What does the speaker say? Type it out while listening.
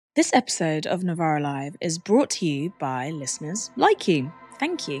This episode of Novara Live is brought to you by listeners like you.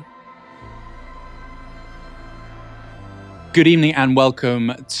 Thank you. Good evening and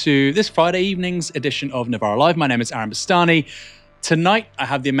welcome to this Friday evening's edition of Novara Live. My name is Bastani. Tonight, I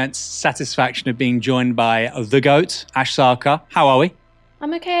have the immense satisfaction of being joined by the GOAT, Ash Sarkar. How are we?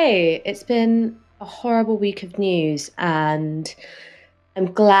 I'm okay. It's been a horrible week of news, and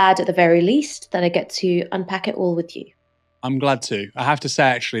I'm glad at the very least that I get to unpack it all with you. I'm glad to. I have to say,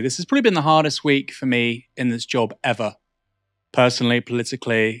 actually, this has probably been the hardest week for me in this job ever. Personally,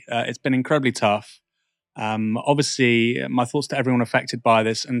 politically, it's been incredibly tough. Obviously, my thoughts to everyone affected by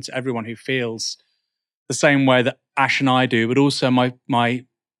this and to everyone who feels the same way that Ash and I do, but also my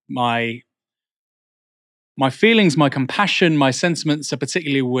feelings, my compassion, my sentiments are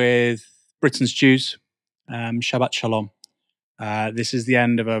particularly with Britain's Jews. Shabbat Shalom. This is the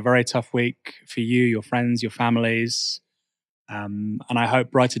end of a very tough week for you, your friends, your families. And I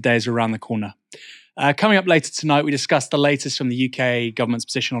hope brighter days are around the corner. Coming up later tonight, we discuss the latest from the UK government's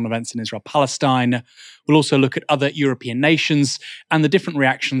position on events in Israel-Palestine. We'll also look at other European nations and the different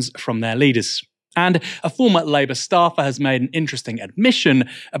reactions from their leaders. And a former Labour staffer has made an interesting admission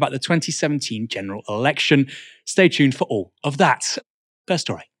about the 2017 general election. Stay tuned for all of that. First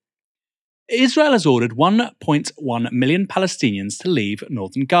story. Israel has ordered 1.1 million Palestinians to leave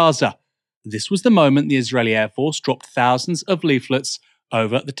northern Gaza. This was the moment the Israeli Air Force dropped thousands of leaflets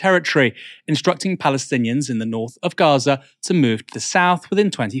over the territory, instructing Palestinians in the north of Gaza to move to the south within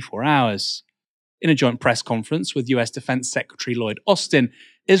 24 hours. In a joint press conference with US Defense Secretary Lloyd Austin,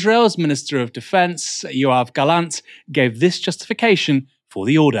 Israel's Minister of Defense, Yoav Gallant, gave this justification for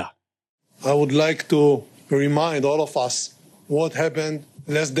the order. I would like to remind all of us what happened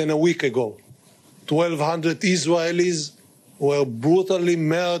less than a week ago. 1,200 Israelis were brutally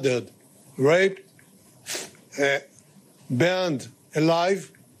murdered, raped, burned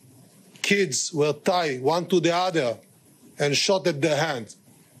alive. Kids were tied one to the other and shot at their hands.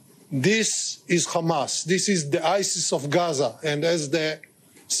 This is Hamas. This is the ISIS of Gaza. And as the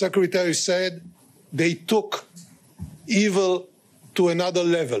secretary said, they took evil to another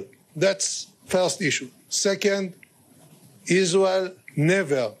level. That's first issue. Second, Israel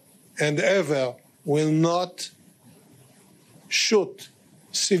never and ever will not shoot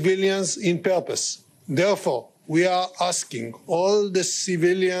civilians in purpose. Therefore, we are asking all the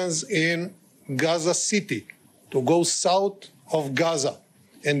civilians in Gaza City to go south of Gaza.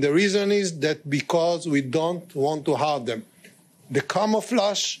 And the reason is that because we don't want to harm them. The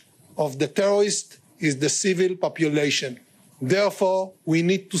camouflage of the terrorist is the civil population. Therefore, we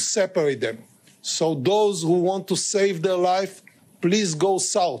need to separate them. So those who want to save their life, please go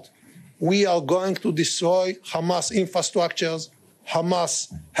south. We are going to destroy Hamas infrastructures,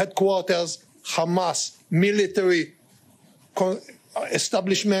 Hamas headquarters, Hamas military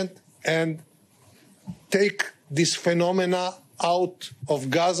establishment, and take this phenomena out of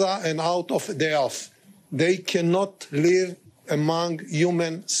Gaza and out of the earth. They cannot live among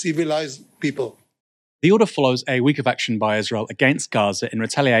human, civilized people. The order follows a week of action by Israel against Gaza in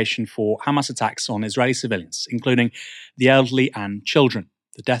retaliation for Hamas attacks on Israeli civilians, including the elderly and children.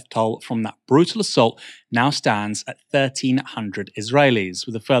 The death toll from that brutal assault now stands at 1,300 Israelis,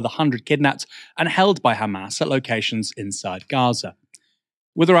 with a further 100 kidnapped and held by Hamas at locations inside Gaza.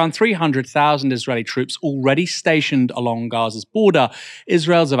 With around 300,000 Israeli troops already stationed along Gaza's border,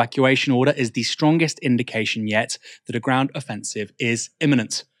 Israel's evacuation order is the strongest indication yet that a ground offensive is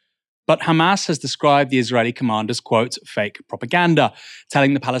imminent. But Hamas has described the Israeli commanders, quote, fake propaganda,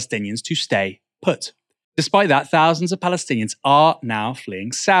 telling the Palestinians to stay put. Despite that, thousands of Palestinians are now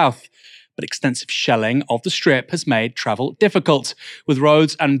fleeing south. But extensive shelling of the Strip has made travel difficult, with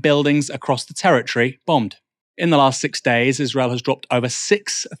roads and buildings across the territory bombed. In the last 6 days, Israel has dropped over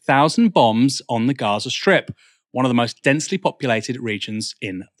 6,000 bombs on the Gaza Strip, one of the most densely populated regions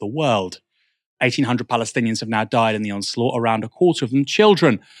in the world. 1,800 Palestinians have now died in the onslaught, around a quarter of them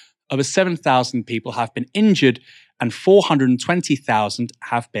children. Over 7,000 people have been injured, and 420,000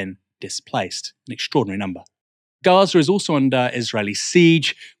 have been displaced, an extraordinary number. Gaza is also under Israeli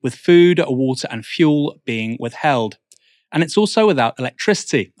siege, with food, water and fuel being withheld. And it's also without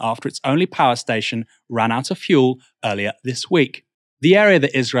electricity after its only power station ran out of fuel earlier this week. The area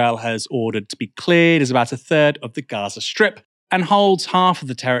that Israel has ordered to be cleared is about a third of the Gaza Strip and holds half of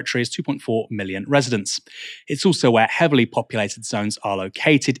the territory's 2.4 million residents. It's also where heavily populated zones are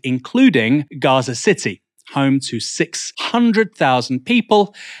located, including Gaza City, home to 600,000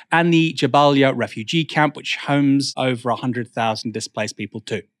 people, and the Jabalia refugee camp, which homes over 100,000 displaced people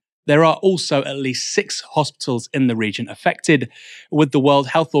too. There are also at least 6 hospitals in the region affected, with the World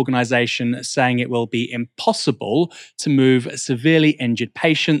Health Organization saying it will be impossible to move severely injured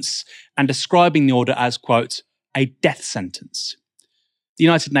patients and describing the order as, quote, a death sentence. The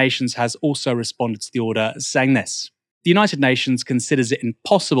United Nations has also responded to the order saying this. The United Nations considers it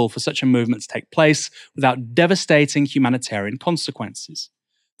impossible for such a movement to take place without devastating humanitarian consequences.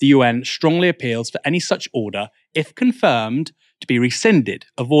 The UN strongly appeals for any such order, if confirmed, to be rescinded,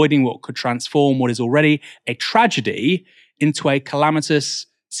 avoiding what could transform what is already a tragedy into a calamitous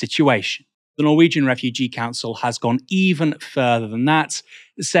situation. The Norwegian Refugee Council has gone even further than that,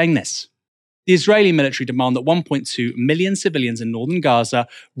 saying this. The Israeli military demand that 1.2 million civilians in northern Gaza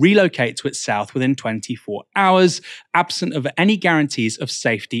relocate to its south within 24 hours, absent of any guarantees of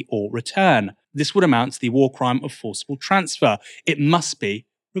safety or return. This would amount to the war crime of forcible transfer. It must be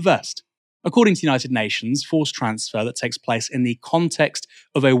reversed. According to the United Nations, forced transfer that takes place in the context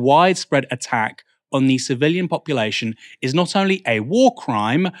of a widespread attack on the civilian population is not only a war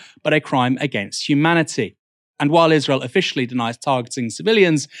crime, but a crime against humanity. And while Israel officially denies targeting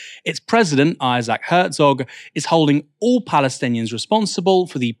civilians, its president, Isaac Herzog, is holding all Palestinians responsible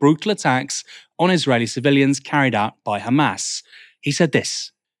for the brutal attacks on Israeli civilians carried out by Hamas. He said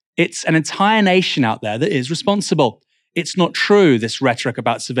this, "It's an entire nation out there that is responsible. It's not true, this rhetoric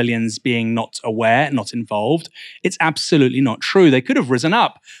about civilians being not aware, not involved. It's absolutely not true. They could have risen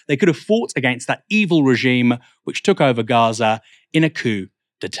up. They could have fought against that evil regime which took over Gaza in a coup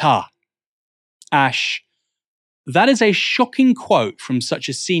d'etat." Ash, that is a shocking quote from such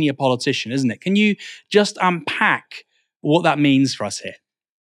a senior politician, isn't it? Can you just unpack what that means for us here?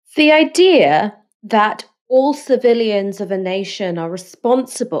 The idea that all civilians of a nation are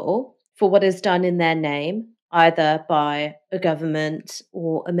responsible for what is done in their name, either by a government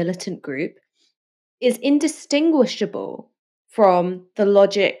or a militant group, is indistinguishable from the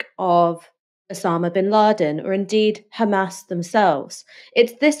logic of Osama bin Laden or indeed Hamas themselves.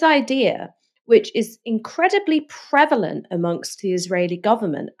 It's this idea which is incredibly prevalent amongst the Israeli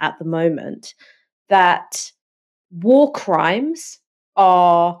government at the moment, that war crimes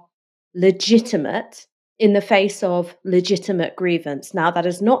are legitimate in the face of legitimate grievance. Now, that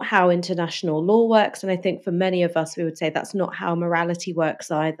is not how international law works, and I think for many of us, we would say that's not how morality works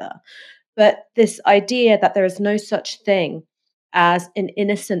either. But this idea that there is no such thing as an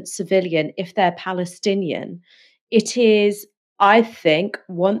innocent civilian if they're Palestinian, it is, I think,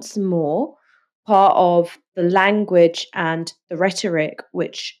 once more, part of the language and the rhetoric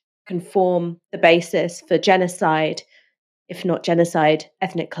which can form the basis for genocide, if not genocide,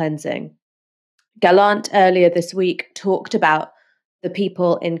 ethnic cleansing. Gallant earlier this week talked about the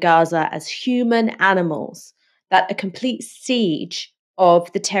people in Gaza as human animals, that a complete siege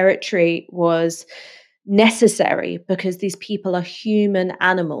of the territory was necessary because these people are human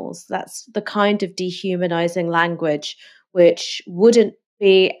animals. That's the kind of dehumanizing language which wouldn't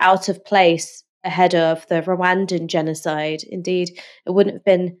be out of place ahead of the Rwandan genocide. Indeed, it wouldn't have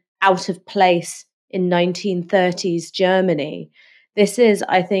been out of place in 1930s Germany. This is,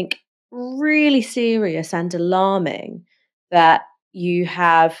 I think, really serious and alarming that you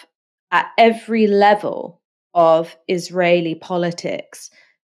have at every level of Israeli politics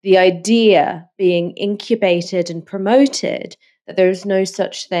the idea being incubated and promoted that there is no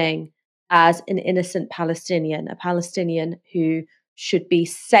such thing as an innocent Palestinian, a Palestinian who should be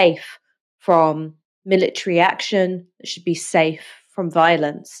safe from military action, should be safe from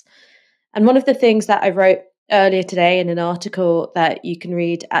violence. And one of the things that I wrote earlier today in an article that you can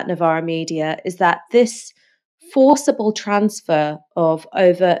read at Novara Media is that this forcible transfer of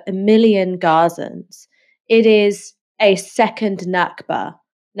over 1 million Gazans, it is a second Nakba.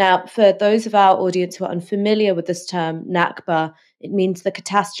 Now, for those of our audience who are unfamiliar with this term, Nakba, it means the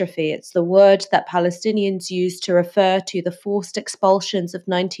catastrophe. It's the word that Palestinians use to refer to the forced expulsions of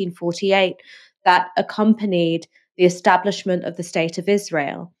 1948 that accompanied the establishment of the State of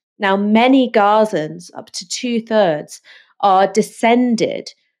Israel. Now, many Gazans, up to 2/3, are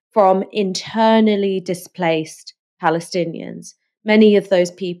descended from internally displaced Palestinians. Many of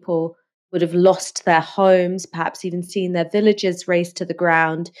those people would have lost their homes, perhaps even seen their villages razed to the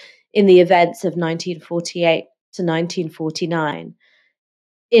ground in the events of 1948 to 1949.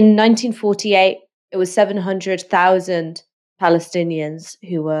 In 1948, it was 700,000 Palestinians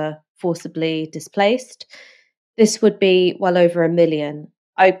who were forcibly displaced. This would be well over 1 million.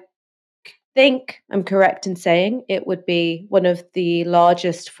 I think I'm correct in saying it would be one of the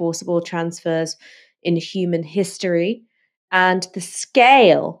largest forcible transfers in human history. And the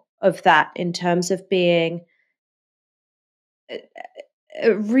scale of that in terms of being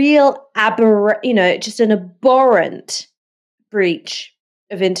a real just an abhorrent breach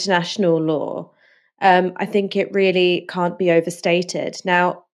of international law, I think it really can't be overstated.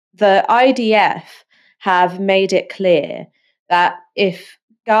 Now, the IDF have made it clear that if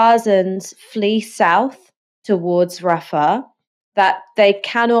Gazans flee south towards Rafah, that they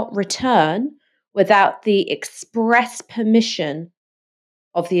cannot return without the express permission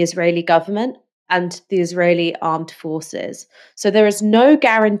of the Israeli government and the Israeli armed forces. So there is no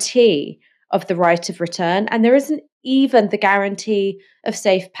guarantee of the right of return, and there isn't even the guarantee of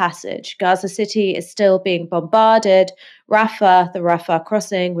safe passage. Gaza City is still being bombarded. Rafah, the Rafah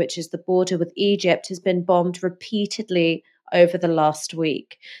crossing, which is the border with Egypt, has been bombed repeatedly over the last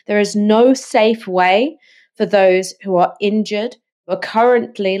week. There is no safe way for those who are injured, who are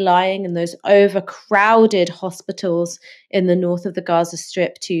currently lying in those overcrowded hospitals in the north of the Gaza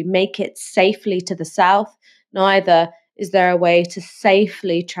Strip, to make it safely to the south. Neither is there a way to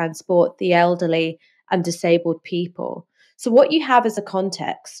safely transport the elderly and disabled people. So what you have is a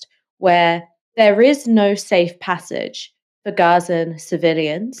context where there is no safe passage for Gazan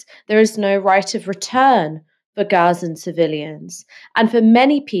civilians. There is no right of return for Gazan civilians. And for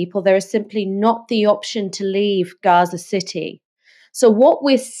many people, there is simply not the option to leave Gaza City. So what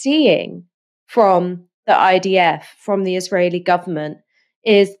we're seeing from the IDF, from the Israeli government,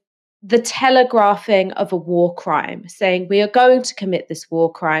 is the telegraphing of a war crime, saying we are going to commit this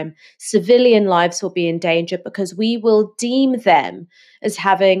war crime. Civilian lives will be in danger because we will deem them as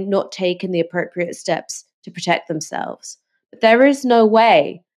having not taken the appropriate steps to protect themselves. But there is no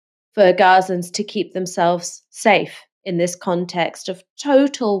way for Gazans to keep themselves safe in this context of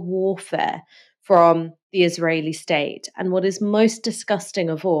total warfare from the Israeli state. And what is most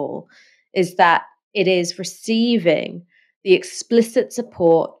disgusting of all is that it is receiving the explicit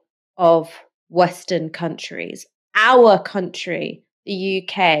support of Western countries. Our country, the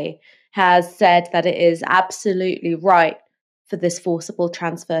UK, has said that it is absolutely right for this forcible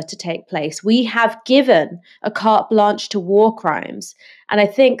transfer to take place. We have given a carte blanche to war crimes. And I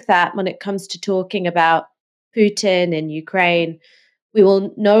think that when it comes to talking about Putin in Ukraine, we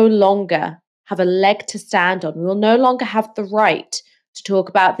will no longer have a leg to stand on. We will no longer have the right to talk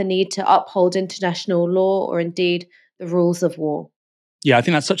about the need to uphold international law or indeed the rules of war. Yeah, I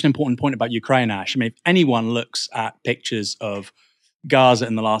think that's such an important point about Ukraine, Ash. I mean, if anyone looks at pictures of Gaza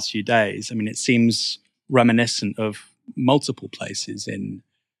in the last few days, I mean, it seems reminiscent of multiple places in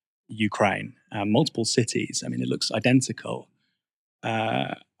Ukraine, multiple cities. I mean, it looks identical.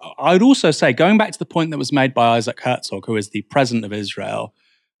 I would also say, going back to the point that was made by Isaac Herzog, who is the president of Israel,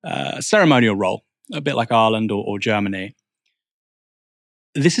 a ceremonial role, a bit like Ireland or Germany.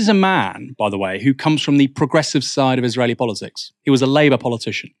 This is a man, by the way, who comes from the progressive side of Israeli politics. He was a Labour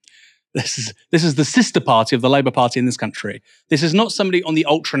politician. This is the sister party of the Labour Party in this country. This is not somebody on the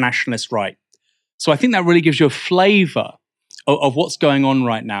ultra-nationalist right. So I think that really gives you a flavour of what's going on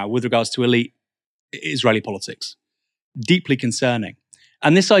right now with regards to elite Israeli politics. Deeply concerning.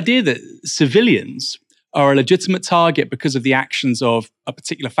 And this idea that civilians are a legitimate target because of the actions of a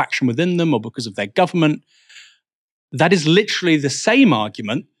particular faction within them or because of their government, that is literally the same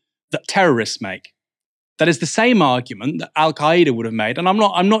argument that terrorists make. That is the same argument that Al-Qaeda would have made. And I'm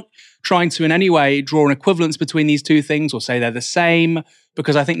not trying to in any way draw an equivalence between these two things or say they're the same,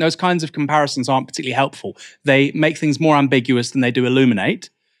 because I think those kinds of comparisons aren't particularly helpful. They make things more ambiguous than they do illuminate.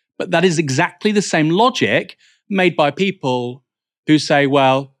 But that is exactly the same logic made by people who say,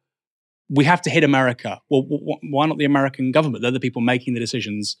 well, we have to hit America. Well, why not the American government? They're the people making the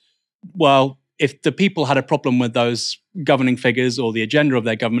decisions. Well, if the people had a problem with those governing figures or the agenda of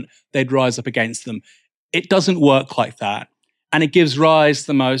their government, they'd rise up against them. It doesn't work like that. And it gives rise to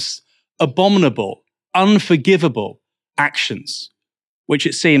the most abominable, unforgivable actions, which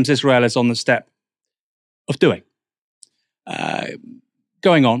it seems Israel is on the step of doing.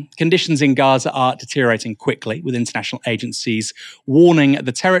 Going on, conditions in Gaza are deteriorating quickly, with international agencies warning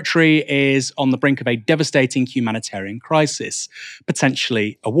the territory is on the brink of a devastating humanitarian crisis,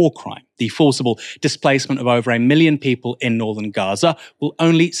 potentially a war crime. The forcible displacement of over 1 million people in northern Gaza will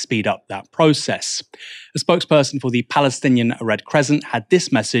only speed up that process. A spokesperson for the Palestinian Red Crescent had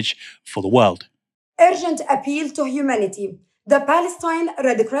this message for the world. Urgent appeal to humanity. The Palestine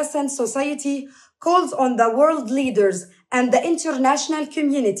Red Crescent Society calls on the world leaders and the international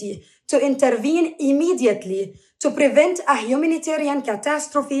community to intervene immediately to prevent a humanitarian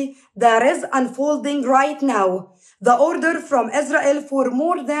catastrophe that is unfolding right now. The order from Israel for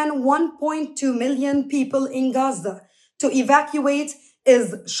more than 1.2 million people in Gaza to evacuate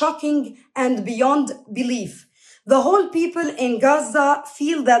is shocking and beyond belief. The whole people in Gaza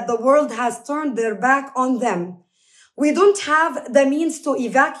feel that the world has turned their back on them. We don't have the means to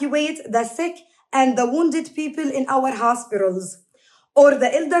evacuate the sick and the wounded people in our hospitals. or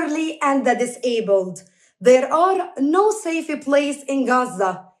the elderly and the disabled. There are no safe place in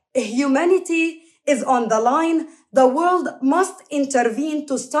Gaza. Humanity is on the line. The world must intervene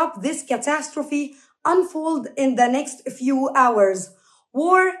to stop this catastrophe unfold in the next few hours.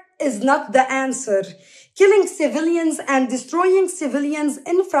 War is not the answer. Killing civilians and destroying civilians'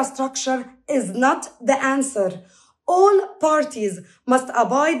 infrastructure is not the answer. All parties must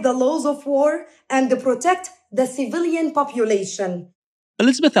abide the laws of war and protect the civilian population.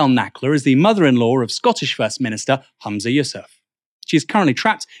 Elizabeth El Nakler is the mother-in-law of Scottish First Minister Humza Yousaf. She is currently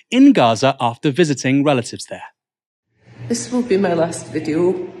trapped in Gaza after visiting relatives there. This will be my last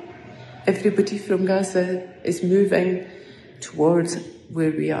video. Everybody from Gaza is moving towards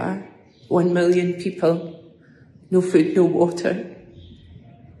where we are. 1 million people, no food, no water.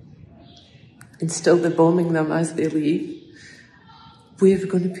 And still they're bombing them as they leave. Where are we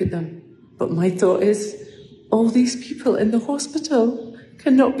going to put them? But my thought is, all these people in the hospital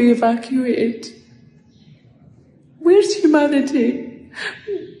cannot be evacuated. Where's humanity?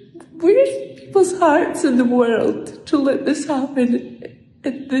 Where's people's hearts in the world to let this happen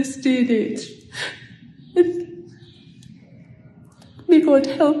in this day and age? And may God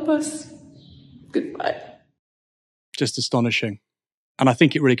help us. Goodbye. Just astonishing. And I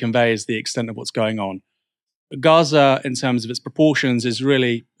think it really conveys the extent of what's going on. Gaza, in terms of its proportions, is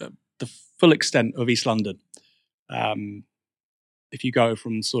really the full extent of East London. If you go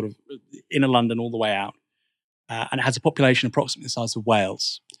from sort of inner London all the way out. And it has a population approximately the size of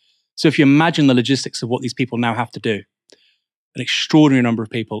Wales. So if you imagine the logistics of what these people now have to do, an extraordinary number of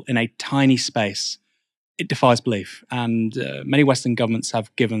people in a tiny space, it defies belief. And many Western governments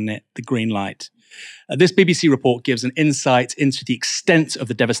have given it the green light. This BBC report gives an insight into the extent of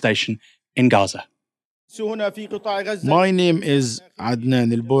the devastation in Gaza. My name is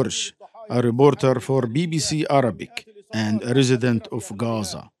Adnan El-Borsh, a reporter for BBC Arabic and a resident of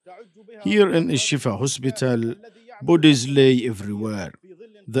Gaza. Here in Al-Shifa Hospital, bodies lay everywhere.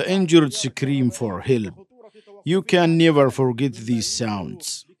 The injured scream for help. You can never forget these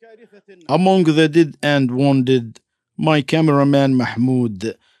sounds. Among the dead and wounded, my cameraman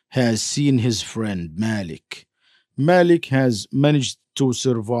Mahmoud has seen his friend Malik. Malik has managed to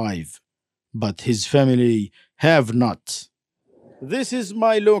survive, but his family have not. This is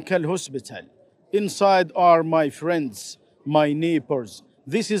my local hospital. Inside are my friends, my neighbors.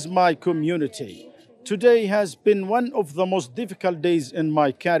 This is my community. Today has been one of the most difficult days in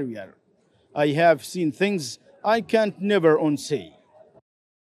my career. I have seen things I can't never unsee.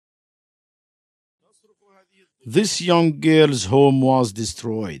 This young girl's home was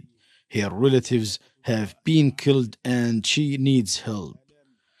destroyed. Her relatives have been killed and she needs help.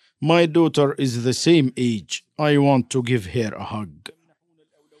 My daughter is the same age. I want to give her a hug.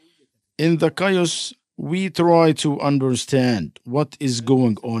 In the chaos, we try to understand what is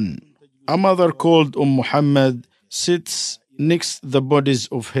going on. A mother called Muhammad sits next the bodies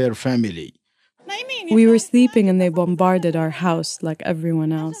of her family. We were sleeping and they bombarded our house like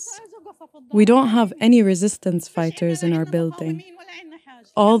everyone else. We don't have any resistance fighters in our building.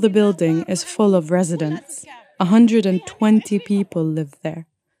 All the building is full of residents. 120 people live there.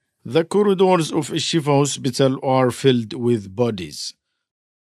 The corridors of Al-Shifa Hospital are filled with bodies.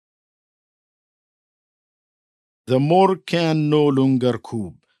 The morgue can no longer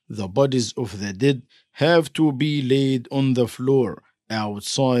cope. The bodies of the dead have to be laid on the floor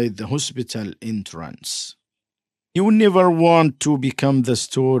outside the hospital entrance. You never want to become the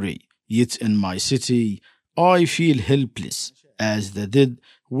story, yet in my city, I feel helpless, as the dead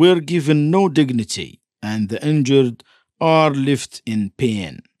were given no dignity and the injured are left in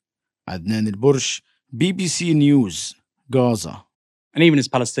pain. Adnan El-Borsh, BBC News, Gaza. And even as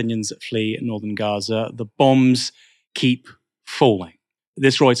Palestinians flee northern Gaza, the bombs keep falling.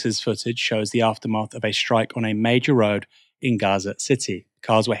 This Reuters footage shows the aftermath of a strike on a major road in Gaza City.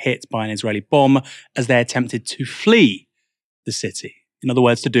 Cars were hit by an Israeli bomb as they attempted to flee the city. In other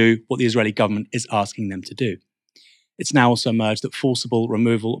words, to do what the Israeli government is asking them to do. It's now also emerged that forcible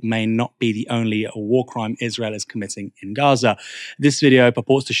removal may not be the only war crime Israel is committing in Gaza. This video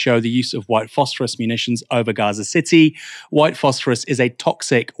purports to show the use of white phosphorus munitions over Gaza City. White phosphorus is a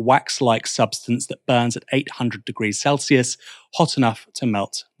toxic, wax-like substance that burns at 800 degrees Celsius, hot enough to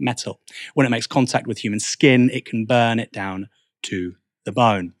melt metal. When it makes contact with human skin, it can burn it down to the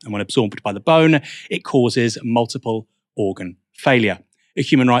bone. And when absorbed by the bone, it causes multiple organ failure. A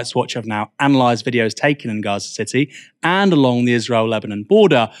Human Rights Watch have now analysed videos taken in Gaza City and along the Israel-Lebanon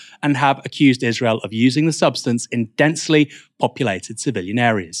border and have accused Israel of using the substance in densely populated civilian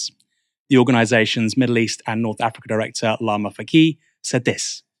areas. The organisation's Middle East and North Africa director, Lama Faki, said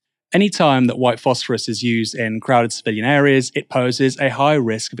this. Any time that white phosphorus is used in crowded civilian areas, it poses a high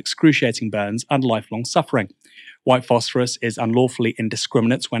risk of excruciating burns and lifelong suffering. White phosphorus is unlawfully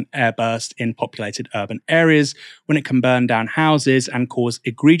indiscriminate when airburst in populated urban areas, when it can burn down houses and cause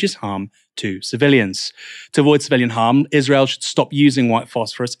egregious harm to civilians. To avoid civilian harm, Israel should stop using white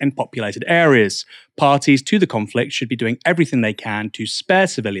phosphorus in populated areas. Parties to the conflict should be doing everything they can to spare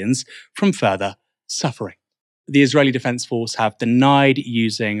civilians from further suffering. The Israeli Defense Force have denied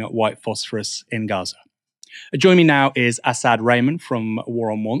using white phosphorus in Gaza. Joining me now is Asad Rehman from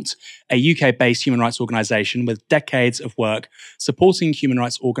War on Want, a UK-based human rights organisation with decades of work supporting human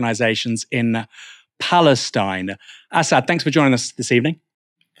rights organisations in Palestine. Asad, thanks for joining us this evening.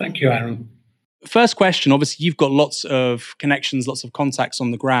 Thank you, Aaron. First question, obviously you've got lots of connections, lots of contacts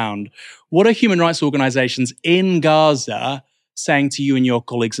on the ground. What are human rights organisations in Gaza saying to you and your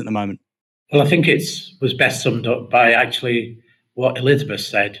colleagues at the moment? Well, I think it was best summed up by actually what Elizabeth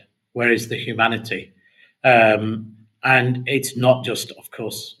said, where is the humanity? And it's not just, of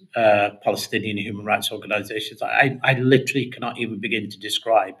course, Palestinian human rights organizations. I literally cannot even begin to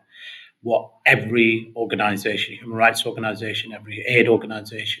describe what every organization, human rights organization, every aid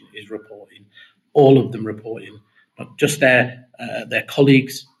organization is reporting. All of them reporting, not just their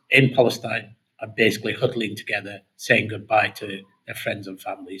colleagues in Palestine are basically huddling together, saying goodbye to their friends and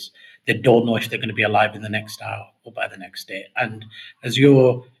families. They don't know if they're going to be alive in the next hour or by the next day. And as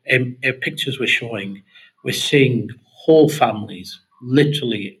your pictures were showing, we're seeing whole families,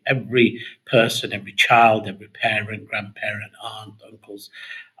 literally every person, every child, every parent, grandparent, aunt, uncles,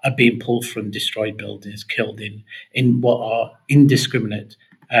 are being pulled from destroyed buildings, killed in what are indiscriminate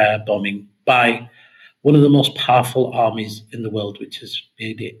bombing by one of the most powerful armies in the world, which has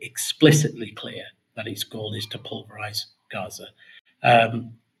made it explicitly clear that its goal is to pulverize Gaza.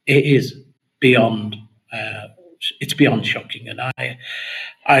 It is beyond it's beyond shocking. And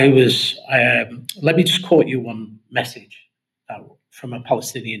let me just quote you one message from a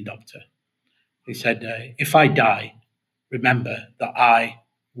Palestinian doctor. He said, if I die, remember that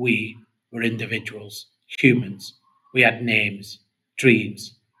we were individuals, humans. We had names,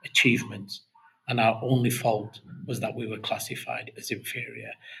 dreams, achievements, and our only fault was that we were classified as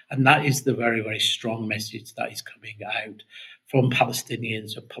inferior. And that is the very, very strong message that is coming out from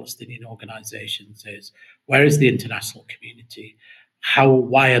Palestinians and Palestinian organizations is, where is the international community?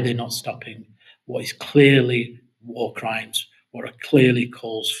 Why are they not stopping what is clearly war crimes, what are clearly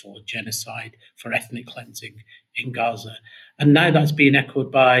calls for genocide, for ethnic cleansing in Gaza? And now that's being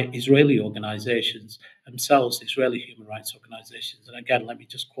echoed by Israeli organizations themselves, Israeli human rights organizations. And again, let me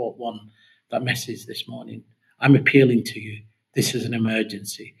just quote that message this morning. I'm appealing to you. This is an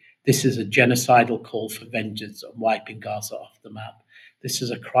emergency. This is a genocidal call for vengeance on wiping Gaza off the map. This is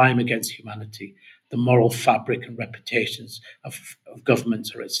a crime against humanity. The moral fabric and reputations of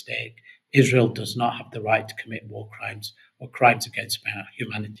governments are at stake. Israel does not have the right to commit war crimes or crimes against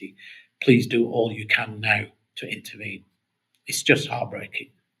humanity. Please do all you can now to intervene. It's just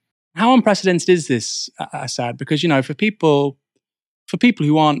heartbreaking. How unprecedented is this, Asad? Because, for people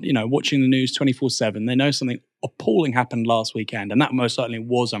who aren't, watching the news 24/7, they know something appalling happened last weekend, and that most certainly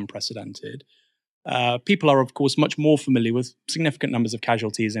was unprecedented. People are, of course, much more familiar with significant numbers of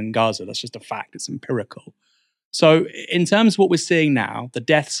casualties in Gaza. That's just a fact. It's empirical. So in terms of what we're seeing now, the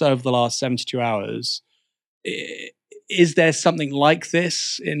deaths over the last 72 hours, is there something like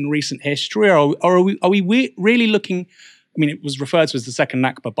this in recent history? Or are we really looking, it was referred to as the second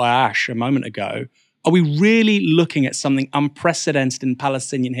Nakba by Ash a moment ago. Are we really looking at something unprecedented in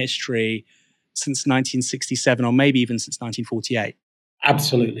Palestinian history since 1967 or maybe even since 1948?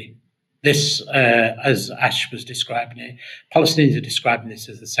 Absolutely. This, as Ash was describing it, Palestinians are describing this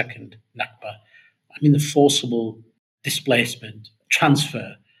as the second Nakba. The forcible displacement,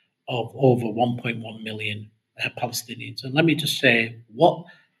 transfer of over 1.1 million Palestinians. And let me just say,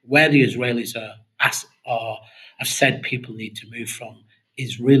 where the Israelis have said people need to move from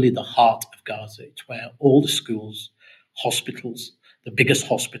is really the heart of Gaza. It's where all the schools, hospitals, the biggest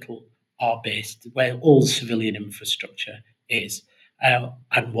hospital are based, where all the civilian infrastructure is,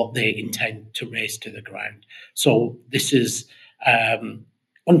 and what they intend to raze to the ground. So this is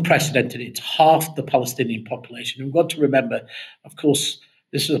unprecedented. It's half the Palestinian population. We've got to remember, of course,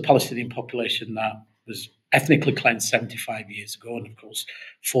 this is a Palestinian population that was ethnically cleansed 75 years ago and, of course,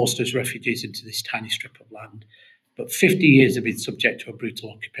 forced as refugees into this tiny strip of land. But 50 years have been subject to a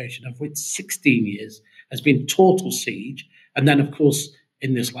brutal occupation, of which 16 years has been total siege. And then, of course,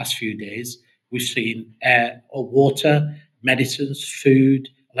 in this last few days, we've seen air or water, medicines, food,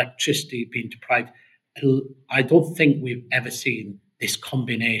 electricity being deprived. I don't think we've ever seen this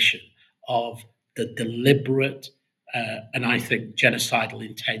combination of the deliberate and I think genocidal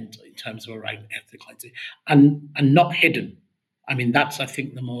intent in terms of around ethnic cleansing, and not hidden. I mean, that's, I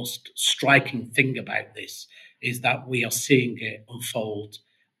think, the most striking thing about this, is that we are seeing it unfold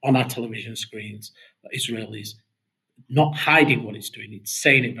on our television screens. Israel is not hiding what it's doing, it's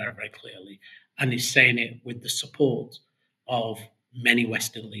saying it very, very clearly, and it's saying it with the support of many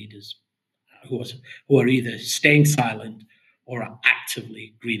Western leaders who are either staying silent or are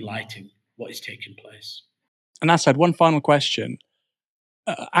actively green-lighting what is taking place. And Assad, one final question.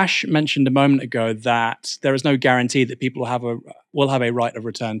 Ash mentioned a moment ago that there is no guarantee that people will have a right of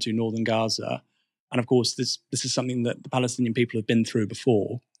return to northern Gaza. And of course, this is something that the Palestinian people have been through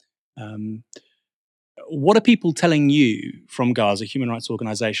before. What are people telling you from Gaza, human rights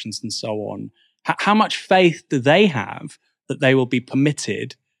organizations and so on? How much faith do they have that they will be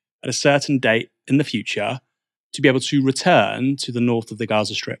permitted at a certain date in the future to be able to return to the north of the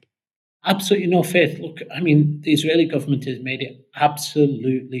Gaza Strip? Absolutely no faith. Look, I mean, the Israeli government has made it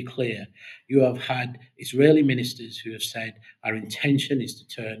absolutely clear. You have had Israeli ministers who have said our intention is to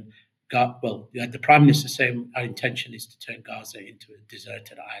turn, you had the Prime Minister saying our intention is to turn Gaza into a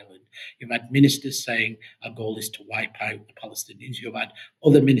deserted island. You've had ministers saying our goal is to wipe out the Palestinians. You've had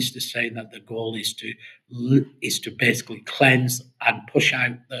other ministers saying that the goal is to basically cleanse and push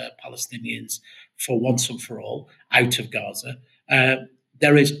out the Palestinians for once and for all out of Gaza.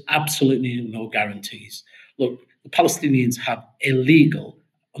 There is absolutely no guarantees. Look, the Palestinians have a legal,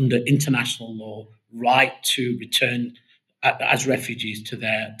 under international law, right to return as refugees to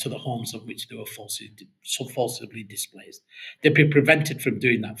the homes of which they were forcibly displaced. They've been prevented from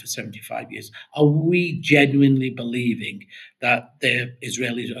doing that for 75 years. Are we genuinely believing that the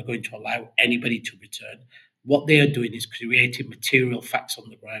Israelis are going to allow anybody to return? What they are doing is creating material facts on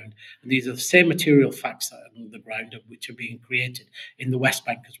the ground. And these are the same material facts that are on the ground which are being created in the West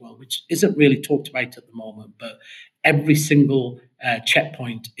Bank as well, which isn't really talked about at the moment, but every single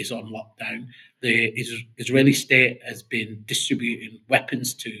checkpoint is on lockdown. The Israeli state has been distributing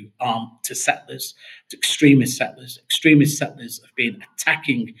weapons to settlers, to extremist settlers. Extremist settlers have been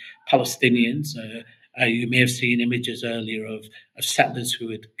attacking Palestinians. You may have seen images earlier of settlers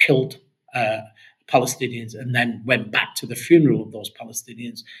who had killed Palestinians and then went back to the funeral of those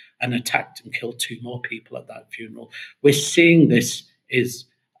Palestinians and attacked and killed 2 more people at that funeral. We're seeing this is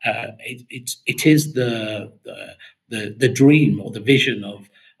it is the dream or the vision of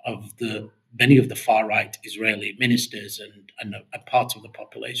the many of the far right Israeli ministers and a part of the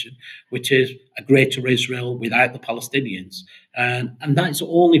population, which is a greater Israel without the Palestinians, and that is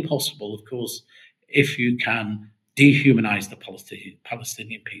only possible, of course, if you can dehumanize the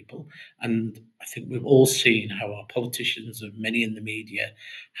Palestinian people. And I think we've all seen how our politicians and many in the media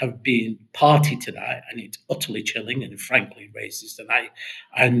have been party to that, and it's utterly chilling and frankly racist.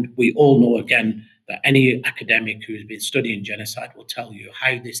 And we all know, again, that any academic who has been studying genocide will tell you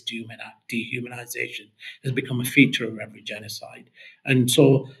how this dehumanization has become a feature of every genocide. And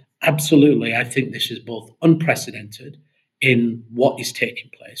so, absolutely, I think this is both unprecedented in what is taking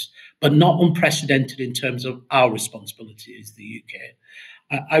place, but not unprecedented in terms of our responsibility as the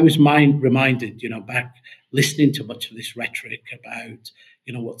UK. I was reminded, back listening to much of this rhetoric about,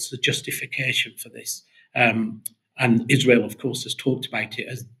 what's the justification for this. And Israel, of course, has talked about it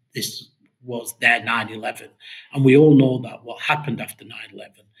as this was their 9/11. And we all know that what happened after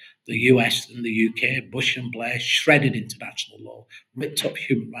 9/11, the US and the UK, Bush and Blair, shredded international law, ripped up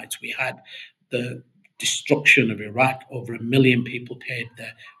human rights. We had the destruction of Iraq. Over 1 million people paid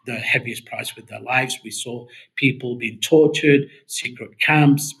the heaviest price with their lives. We saw people being tortured, secret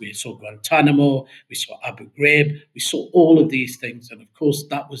camps. We saw Guantanamo. We saw Abu Ghraib. We saw all of these things. And of course,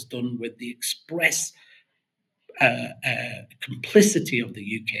 that was done with the express complicity of the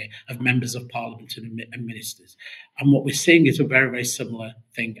UK, of members of parliament and ministers. And what we're seeing is a very, very similar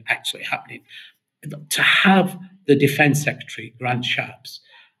thing actually happening. To have the Defence Secretary, Grant Shapps,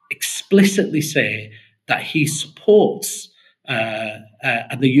 explicitly say that he supports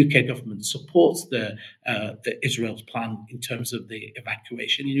and the UK government supports the Israel's plan in terms of the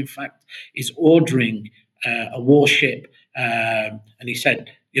evacuation. And in fact, is ordering a warship, and he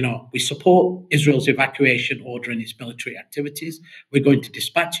said, we support Israel's evacuation order and its military activities. We're going to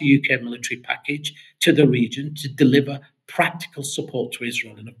dispatch a UK military package to the region to deliver practical support to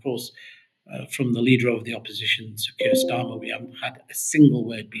Israel. And of course, from the leader of the opposition, Sarkar, we haven't had a single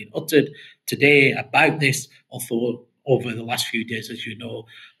word being uttered today about this, although over the last few days, as you know,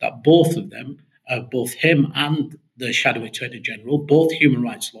 that both of them, both him and the Shadow Attorney General, both human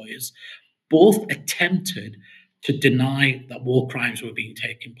rights lawyers, both attempted to deny that war crimes were being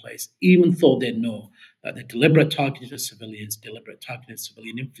taking place, even though they know that the deliberate targeting of civilians, deliberate targeting of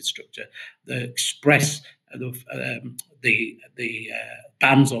civilian infrastructure, the express the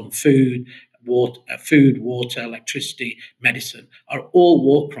bans on food, water, electricity, medicine are all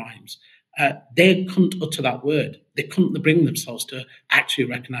war crimes. They couldn't utter that word. They couldn't bring themselves to actually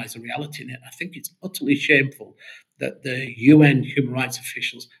recognise the reality in it. I think it's utterly shameful that the UN human rights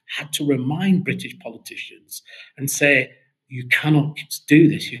officials had to remind British politicians and say, you cannot do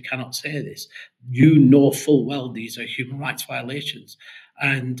this, you cannot say this. You know full well these are human rights violations.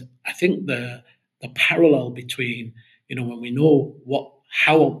 And I think the parallel between, when we know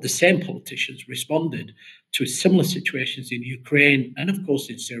how the same politicians responded to similar situations in Ukraine and, of course,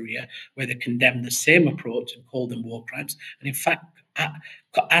 in Syria, where they condemned the same approach and called them war crimes, and in fact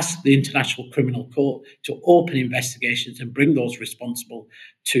asked the International Criminal Court to open investigations and bring those responsible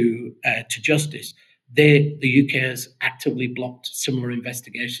to justice. The UK has actively blocked similar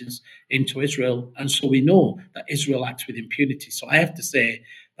investigations into Israel, and so we know that Israel acts with impunity. So I have to say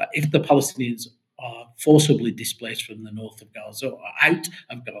that if the Palestinians are forcibly displaced from the north of Gaza or out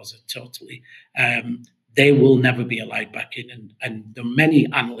of Gaza totally, they will never be allowed back in. And there are many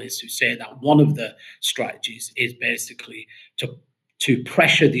analysts who say that one of the strategies is basically to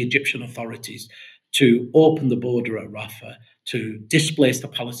pressure the Egyptian authorities to open the border at Rafah, to displace the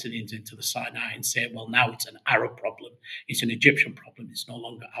Palestinians into the Sinai and say, well, now it's an Arab problem. It's an Egyptian problem. It's no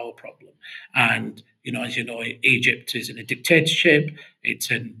longer our problem. And, as you know, Egypt is in a dictatorship.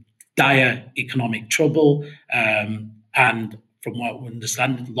 It's in dire economic trouble. And from what we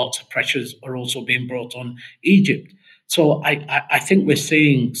understand, lots of pressures are also being brought on Egypt. So I think we're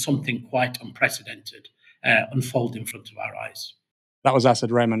seeing something quite unprecedented unfold in front of our eyes. That was Asad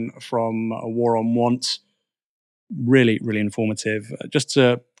Rehman from A War on Want. Really, really informative. Just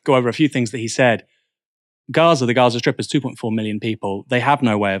to go over a few things that he said. The Gaza Strip is 2.4 million people. They have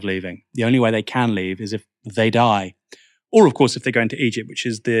no way of leaving. The only way they can leave is if they die. Or, of course, if they go into Egypt, which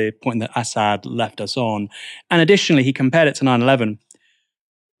is the point that Assad left us on. And additionally, he compared it to 9/11.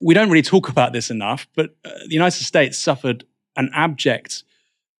 We don't really talk about this enough, but the United States suffered an abject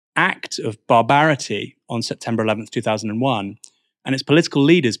act of barbarity on September 11th, 2001. And its political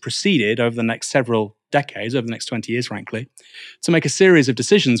leaders proceeded over the next several decades, over the next 20 years, frankly, to make a series of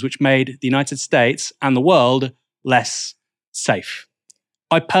decisions which made the United States and the world less safe.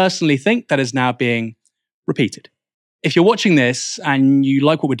 I personally think that is now being repeated. If you're watching this and you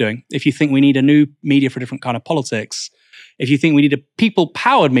like what we're doing, if you think we need a new media for a different kind of politics, if you think we need a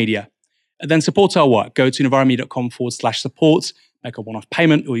people-powered media, then support our work. Go to novaramedia.com/support, make a one-off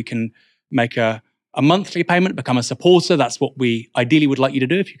payment, or you can make a monthly payment, become a supporter. That's what we ideally would like you to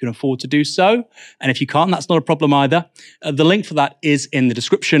do if you can afford to do so. And if you can't, that's not a problem either. The link for that is in the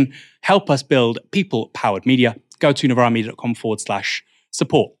description. Help us build people-powered media. Go to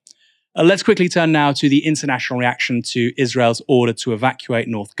novaramedia.com/support. Let's quickly turn now to the international reaction to Israel's order to evacuate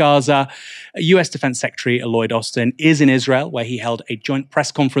North Gaza. US Defense Secretary Lloyd Austin is in Israel, where he held a joint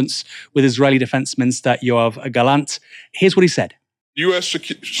press conference with Israeli Defense Minister Yoav Gallant. Here's what he said. U.S.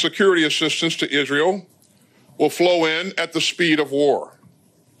 security assistance to Israel will flow in at the speed of war.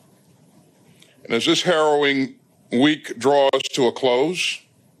 And as this harrowing week draws to a close,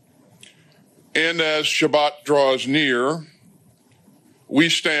 and as Shabbat draws near, we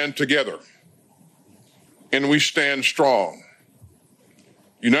stand together, and we stand strong.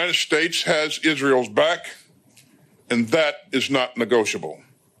 The United States has Israel's back, and that is not negotiable,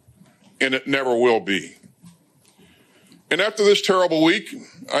 and it never will be. And after this terrible week,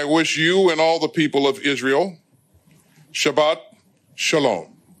 I wish you and all the people of Israel Shabbat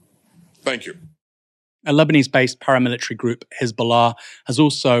Shalom. Thank you. A Lebanese-based paramilitary group, Hezbollah, has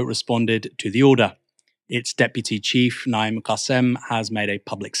also responded to the order. Its deputy chief, Naim Qassem, has made a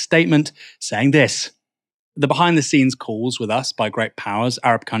public statement saying this. The behind-the-scenes calls with us by great powers,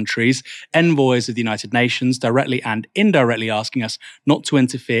 Arab countries, envoys of the United Nations, directly and indirectly asking us not to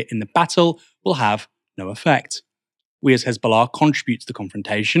interfere in the battle will have no effect. We as Hezbollah contribute to the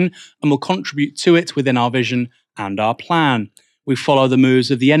confrontation and will contribute to it within our vision and our plan. We follow the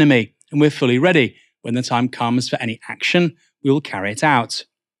moves of the enemy and we're fully ready. When the time comes for any action, we will carry it out.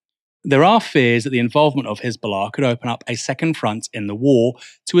 There are fears that the involvement of Hezbollah could open up a second front in the war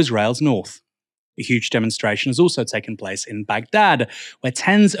to Israel's north. A huge demonstration has also taken place in Baghdad, where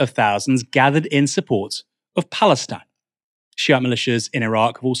tens of thousands gathered in support of Palestine. Shiite militias in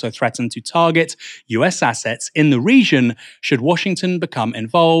Iraq have also threatened to target US assets in the region should Washington become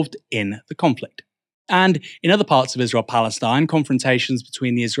involved in the conflict. And in other parts of Israel-Palestine, confrontations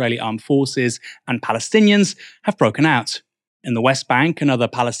between the Israeli armed forces and Palestinians have broken out. In the West Bank, another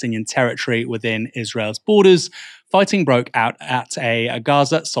Palestinian territory within Israel's borders, fighting broke out at a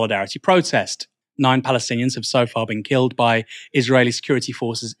Gaza solidarity protest. 9 Palestinians have so far been killed by Israeli security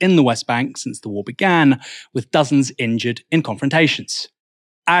forces in the West Bank since the war began, with dozens injured in confrontations.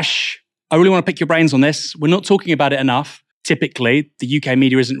 Ash, I really want to pick your brains on this. We're not talking about it enough. Typically, the UK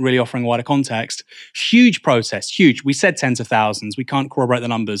media isn't really offering wider context. Huge protests, huge. We said tens of thousands. We can't corroborate the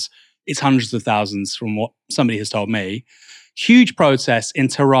numbers. It's hundreds of thousands from what somebody has told me. Huge protests in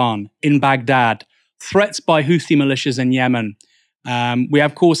Tehran, in Baghdad, threats by Houthi militias in Yemen. We,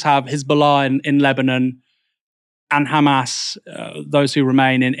 of course, have Hezbollah in Lebanon and Hamas, those who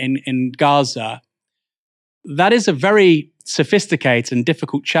remain in Gaza. That is a very sophisticated and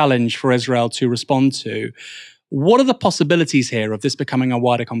difficult challenge for Israel to respond to. What are the possibilities here of this becoming a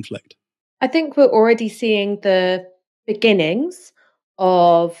wider conflict? I think we're already seeing the beginnings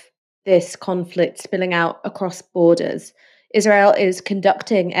of this conflict spilling out across borders. Israel is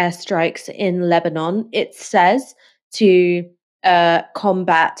conducting airstrikes in Lebanon, it says, to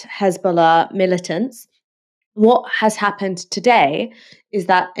combat Hezbollah militants. What has happened today is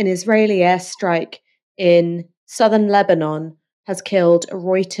that an Israeli airstrike in southern Lebanon has killed a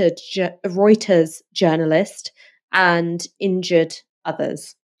Reuters journalist and injured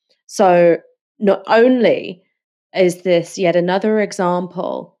others. So not only is this yet another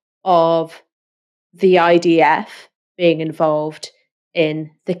example of the IDF being involved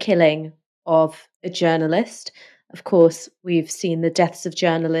in the killing of a journalist. Of course, we've seen the deaths of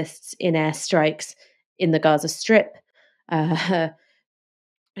journalists in airstrikes in the Gaza Strip.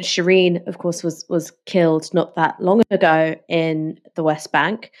 Shireen, of course, was killed not that long ago in the West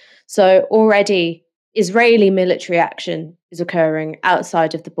Bank. So already Israeli military action is occurring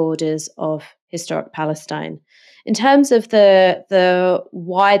outside of the borders of historic Palestine. In terms of the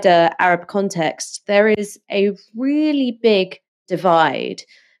wider Arab context, there is a really big divide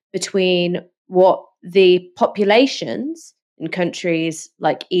between what the populations in countries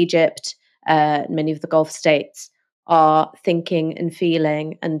like Egypt, many of the Gulf states, are thinking and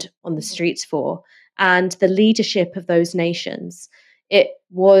feeling and on the streets for, and the leadership of those nations. It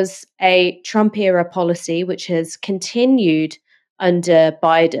was a Trump-era policy, which has continued under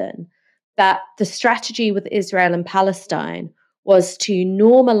Biden, that the strategy with Israel and Palestine was to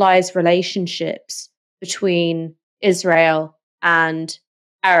normalize relationships between Israel and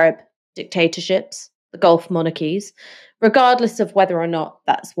Arab dictatorships, the Gulf monarchies, regardless of whether or not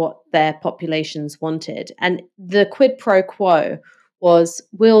that's what their populations wanted. And the quid pro quo was,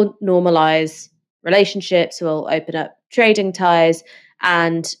 we'll normalize relationships, we'll open up trading ties,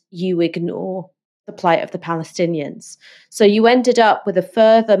 and you ignore the plight of the Palestinians. So you ended up with a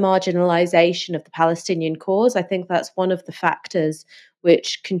further marginalization of the Palestinian cause. I think that's one of the factors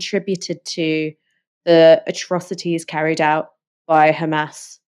which contributed to the atrocities carried out by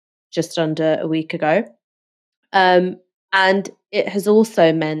Hamas just under a week ago. And it has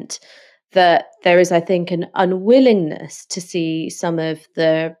also meant that there is, I think, an unwillingness to see some of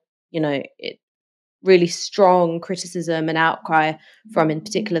the, really strong criticism and outcry from, in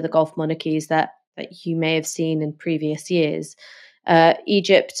particular, the Gulf monarchies that you may have seen in previous years.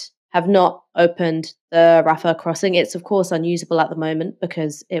 Egypt have not opened the Rafah crossing. It's, of course, unusable at the moment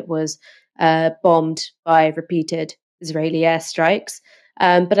because it was bombed by repeated Israeli airstrikes.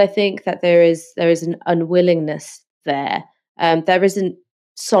 But I think that there is an unwillingness there. There isn't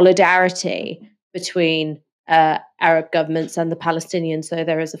solidarity between Arab governments and the Palestinians, though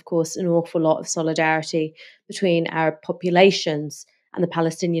there is, of course, an awful lot of solidarity between Arab populations and the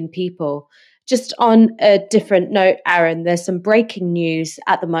Palestinian people. Just on a different note, Aaron, there's some breaking news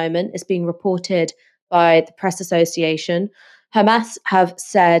at the moment. It's being reported by the Press Association. Hamas have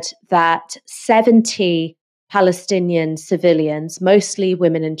said that 70 Palestinian civilians, mostly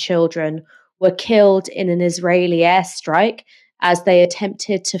women and children, were killed in an Israeli airstrike as they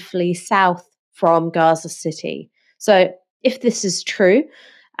attempted to flee south from Gaza City. So if this is true,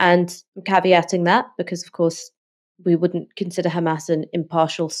 and I'm caveating that because, of course, we wouldn't consider Hamas an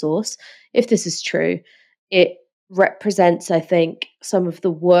impartial source. If this is true, it represents, I think, some of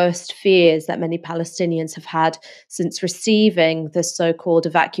the worst fears that many Palestinians have had since receiving the so-called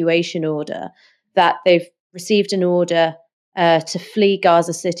evacuation order, that they've received an order to flee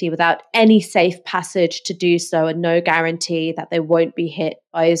Gaza City without any safe passage to do so, and no guarantee that they won't be hit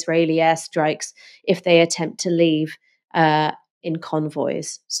by Israeli airstrikes if they attempt to leave in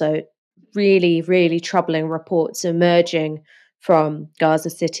convoys. So really, really troubling reports emerging from Gaza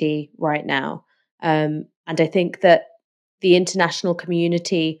City right now. And I think that the international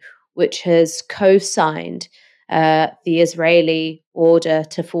community, which has co-signed the Israeli order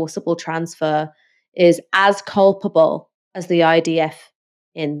to forcible transfer, is as culpable as the IDF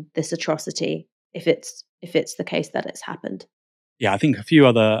in this atrocity, if it's the case that it's happened. Yeah, I think a few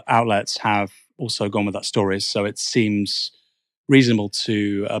other outlets have also gone with that story, so it seems reasonable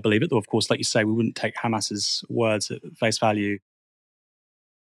to believe it. Though, of course, like you say, we wouldn't take Hamas's words at face value.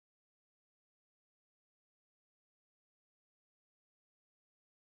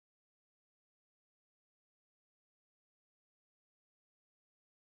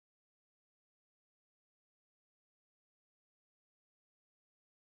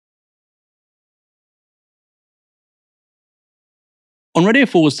 On Radio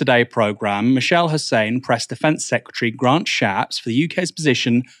 4's Today programme, Michelle Hussein pressed Defence Secretary Grant Shapps for the UK's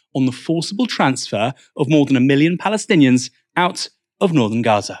position on the forcible transfer of more than 1 million Palestinians out of northern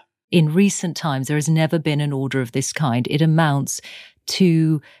Gaza. In recent times, there has never been an order of this kind. It amounts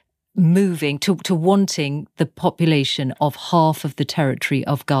to moving, to wanting the population of half of the territory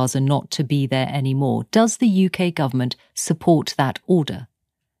of Gaza not to be there anymore. Does the UK government support that order?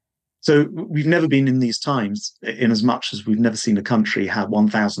 So we've never been in these times, in as much as we've never seen a country have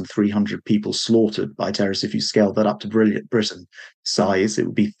 1,300 people slaughtered by terrorists. If you scale that up to Britain size, it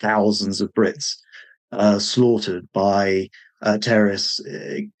would be thousands of Brits slaughtered by terrorists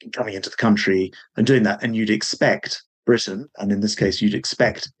coming into the country and doing that. And you'd expect Britain, and in this case, you'd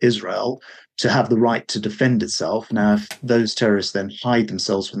expect Israel, to have the right to defend itself. Now, if those terrorists then hide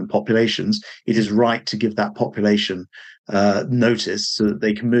themselves from the populations, it is right to give that population notice so that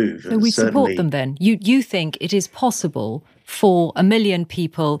they can move. So we support them then. You think it is possible for 1 million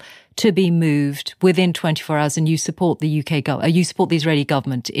people to be moved within 24 hours, and you support the you support the Israeli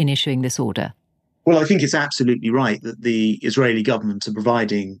government in issuing this order? Well, I think it's absolutely right that the Israeli government are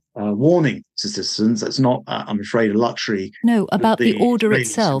providing warning to citizens. That's not, I'm afraid, a luxury. No, about the order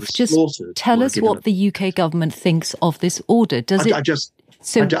itself. Just tell us what the UK government thinks of this order.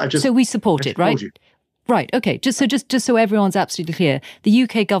 So we support it, right? Right. Okay. Just so everyone's absolutely clear, the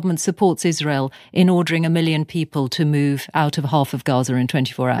UK government supports Israel in ordering 1 million people to move out of half of Gaza in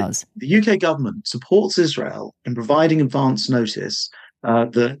 24 hours. The UK government supports Israel in providing advance notice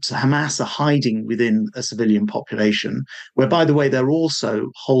that Hamas are hiding within a civilian population, where, by the way, they're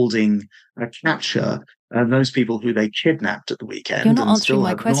also holding capture those people who they kidnapped at the weekend. You're not answering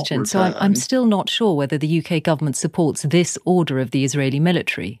my question, so I'm still not sure whether the UK government supports this order of the Israeli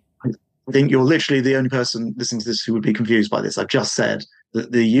military. I think you're literally the only person listening to this who would be confused by this. I've just said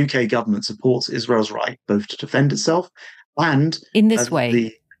that the UK government supports Israel's right both to defend itself and in this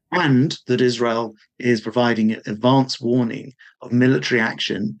way, and that Israel is providing advance warning of military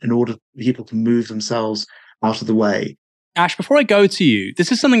action in order for people to move themselves out of the way. Ash, before I go to you,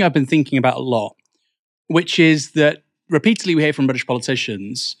 this is something I've been thinking about a lot, which is that repeatedly we hear from British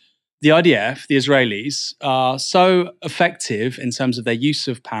politicians the IDF, the Israelis, are so effective in terms of their use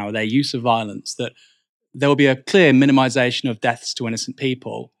of power, their use of violence, that there will be a clear minimization of deaths to innocent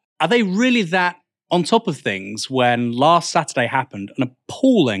people. Are they really that on top of things when last Saturday happened an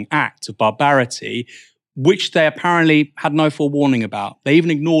appalling act of barbarity, which they apparently had no forewarning about? They even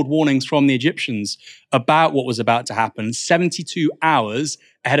ignored warnings from the Egyptians about what was about to happen 72 hours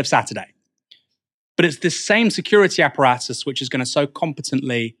ahead of Saturday. But it's this same security apparatus which is going to so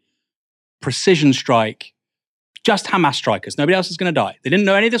competently precision strike just Hamas strikers. Nobody else is going to die. They didn't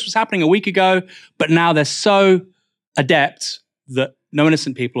know any of this was happening a week ago, but now they're so adept that no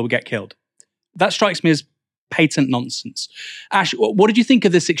innocent people will get killed. That strikes me as patent nonsense. Ash, what did you think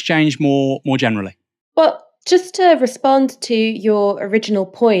of this exchange more generally? Well, just to respond to your original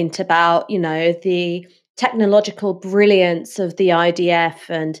point about, the technological brilliance of the IDF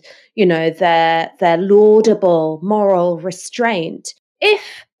and, their laudable moral restraint. If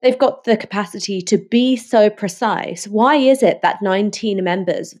they've got the capacity to be so precise, why is it that 19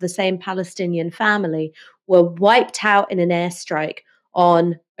 members of the same Palestinian family were wiped out in an airstrike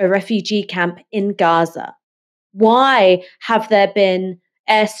on a refugee camp in Gaza? Why have there been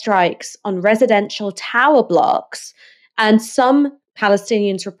airstrikes on residential tower blocks, and some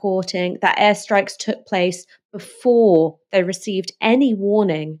Palestinians reporting that airstrikes took place before they received any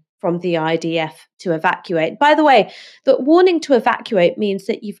warning from the IDF to evacuate? By the way, the warning to evacuate means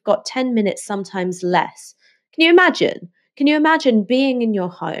that you've got 10 minutes, sometimes less. Can you imagine? Can you imagine being in your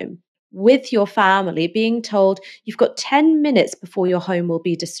home with your family, being told you've got 10 minutes before your home will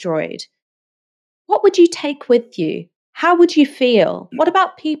be destroyed? What would you take with you? How would you feel? What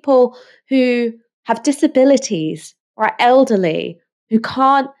about people who have disabilities or are elderly, who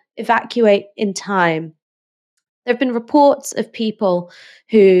can't evacuate in time? There have been reports of people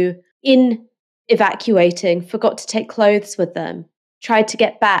who, in evacuating, forgot to take clothes with them, tried to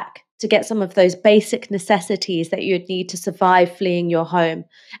get back to get some of those basic necessities that you'd need to survive fleeing your home,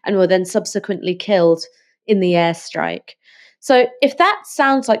 and were then subsequently killed in the airstrike. So if that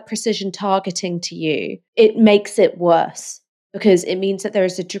sounds like precision targeting to you, it makes it worse because it means that there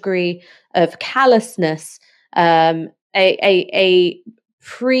is a degree of callousness, a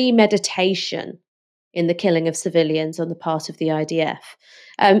premeditation in the killing of civilians on the part of the IDF.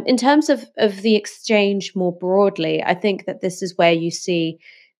 In terms of the exchange more broadly, I think that this is where you see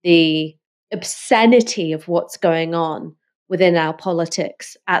the obscenity of what's going on within our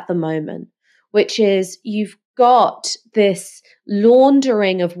politics at the moment, which is you've got this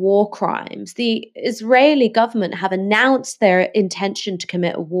laundering of war crimes. The Israeli government have announced their intention to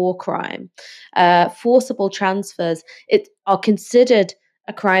commit a war crime. Forcible transfers are considered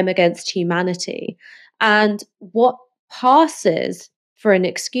a crime against humanity. And what passes for an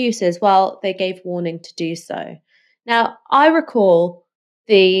excuse is, well, they gave warning to do so. Now, I recall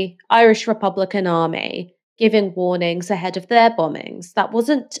the Irish Republican Army giving warnings ahead of their bombings. That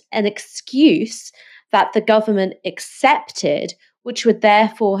wasn't an excuse that the government accepted, which would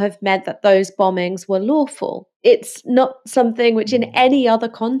therefore have meant that those bombings were lawful. It's not something which in any other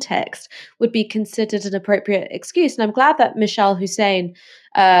context would be considered an appropriate excuse. And I'm glad that Michal Hussein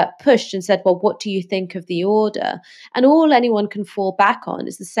pushed and said, well, what do you think of the order? And all anyone can fall back on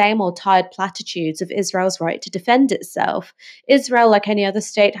is the same old tired platitudes of Israel's right to defend itself. Israel, like any other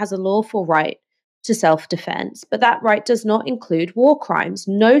state, has a lawful right to self-defense, but that right does not include war crimes.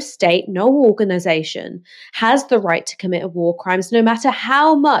 No state, no organization has the right to commit war crimes, no matter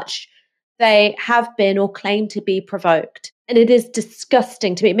how much they have been or claim to be provoked. And it is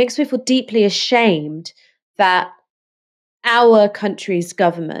disgusting to me. It makes me feel deeply ashamed that our country's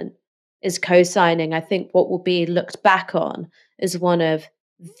government is co-signing, I think, what will be looked back on as one of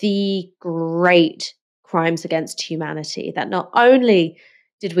the great crimes against humanity, that not only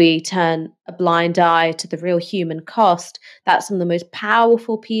did we turn a blind eye to the real human cost that some of the most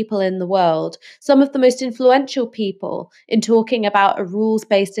powerful people in the world, some of the most influential people in talking about a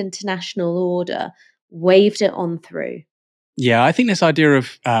rules-based international order, waved it on through? Yeah, I think this idea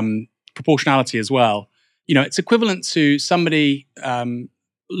of proportionality as well, it's equivalent to somebody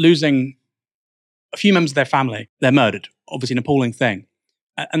losing a few members of their family. They're murdered, obviously an appalling thing,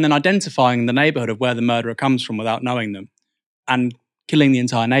 and then identifying the neighborhood of where the murderer comes from without knowing them and killing the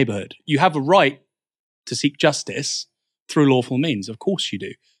entire neighborhood. You have a right to seek justice through lawful means. Of course you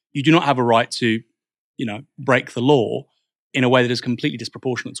do. You do not have a right to, break the law in a way that is completely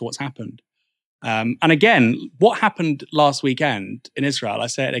disproportionate to what's happened. And again, what happened last weekend in Israel, I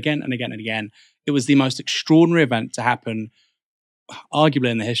say it again and again and again, it was the most extraordinary event to happen, arguably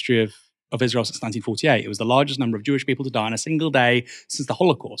in the history of Israel since 1948. It was the largest number of Jewish people to die in a single day since the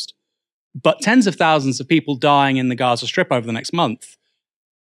Holocaust. But tens of thousands of people dying in the Gaza Strip over the next month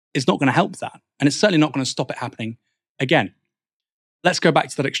is not going to help that. And it's certainly not going to stop it happening again. Let's go back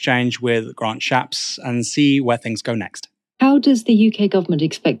to that exchange with Grant Shapps and see where things go next. How does the UK government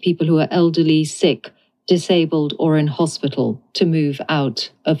expect people who are elderly, sick, disabled, or in hospital to move out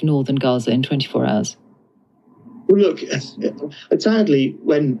of northern Gaza in 24 hours? Well, look, sadly,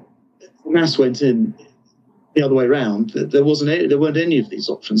 when Hamas went in the other way around, there weren't any of these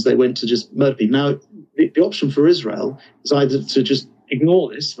options. They went to just murder people. Now, the option for Israel is either to just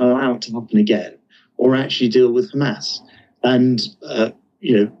ignore this and allow it to happen again, or actually deal with Hamas. And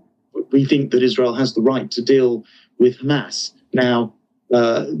we think that Israel has the right to deal with Hamas. Now,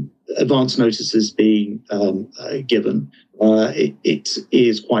 advance notices being given, it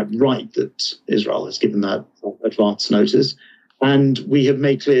is quite right that Israel has given that advance notice. And we have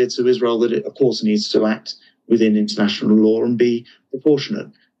made clear to Israel that it, of course, needs to act within international law and be proportionate.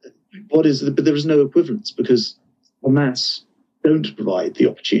 But there is no equivalence because Hamas don't provide the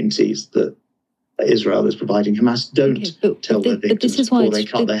opportunities that Israel is providing. Hamas don't tell their victims before they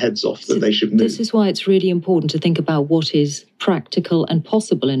cut their heads off that they should move. This is why it's really important to think about what is practical and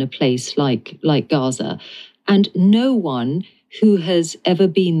possible in a place like Gaza. And no one who has ever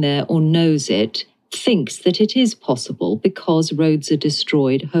been there or knows it thinks that it is possible because roads are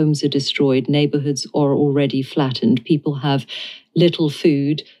destroyed, homes are destroyed, neighborhoods are already flattened, people have little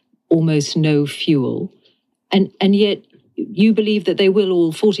food, almost no fuel. And yet you believe that they will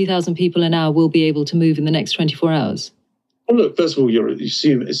all, 40,000 people an hour, will be able to move in the next 24 hours? Well, look, first of all, you're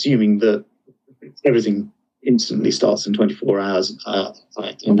assuming that everything instantly starts in 24 hours. Well,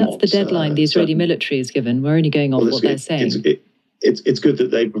 that's the deadline the Israeli military has given. We're only going off what they're saying. It's good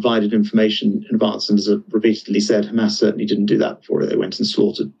that they provided information in advance, and as I've repeatedly said, Hamas certainly didn't do that before they went and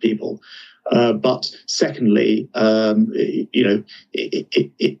slaughtered people. But secondly, we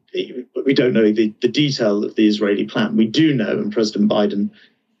don't know the detail of the Israeli plan. We do know, and President Biden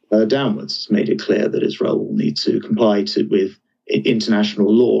downwards has made it clear that Israel will need to comply with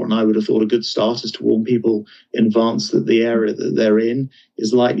international law. And I would have thought a good start is to warn people in advance that the area that they're in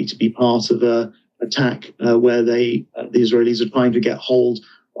is likely to be part of a attack where the Israelis are trying to get hold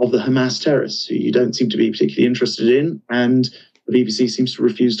of the Hamas terrorists, who you don't seem to be particularly interested in. And the BBC seems to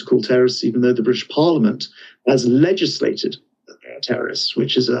refuse to call terrorists, even though the British Parliament has legislated that they are terrorists,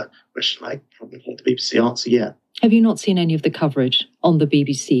 which is a question I haven't heard the BBC answer yet. Have you not seen any of the coverage on the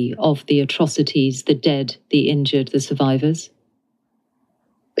BBC of the atrocities, the dead, the injured, the survivors?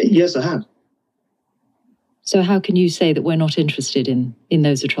 Yes, I have. So how can you say that we're not interested in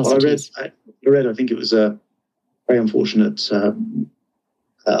those atrocities? Well, I read, I think it was a very unfortunate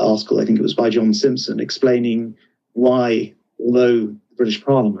article, I think it was by John Simpson, explaining why, although the British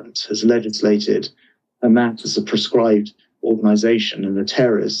Parliament has legislated Hamas as a proscribed organisation and a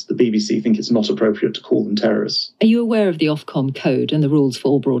terrorist, the BBC think it's not appropriate to call them terrorists. Are you aware of the Ofcom code and the rules for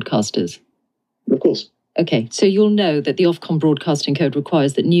all broadcasters? Of course. Okay, so you'll know that the Ofcom Broadcasting Code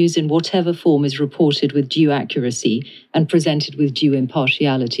requires that news in whatever form is reported with due accuracy and presented with due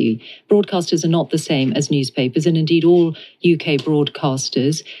impartiality. Broadcasters are not the same as newspapers, and indeed all UK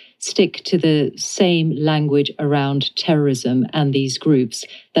broadcasters stick to the same language around terrorism and these groups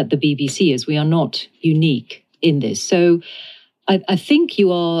that the BBC is. We are not unique in this. So I think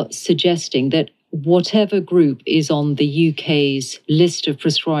you are suggesting that whatever group is on the UK's list of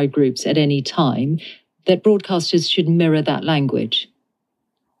prescribed groups at any time, that broadcasters should mirror that language.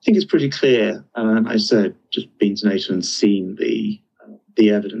 I think it's pretty clear. And I said, just been to NATO and seen the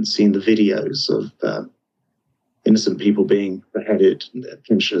evidence, seen the videos of innocent people being beheaded, and their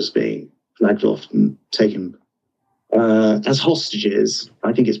pensioners being flagged off and taken as hostages.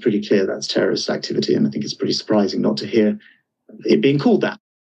 I think it's pretty clear that's terrorist activity, and I think it's pretty surprising not to hear it being called that.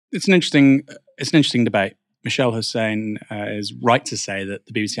 It's an interesting debate. Michelle Hussein is right to say that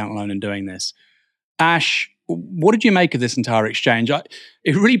the BBC aren't alone in doing this. Ash, what did you make of this entire exchange?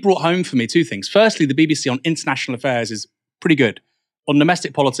 It really brought home for me two things. Firstly, the BBC on international affairs is pretty good. On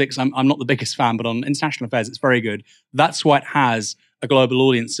domestic politics, I'm not the biggest fan, but on international affairs, it's very good. That's why it has a global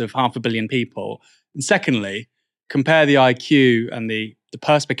audience of 500 million people. And secondly, compare the IQ and the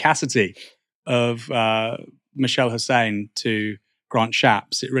perspicacity of Michelle Hussein to Grant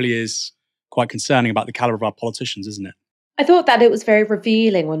Shapps. It really is quite concerning about the caliber of our politicians, isn't it? I thought that it was very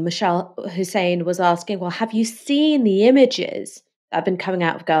revealing when Michelle Hussein was asking, well, have you seen the images that have been coming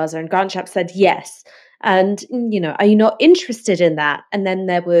out of Gaza? And Grant Shapps said, yes. And, are you not interested in that? And then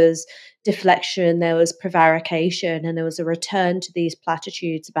there was deflection, there was prevarication, and there was a return to these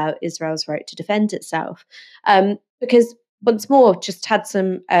platitudes about Israel's right to defend itself. Because once more, just had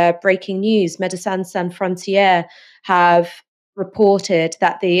some breaking news. Médecins Sans Frontières have reported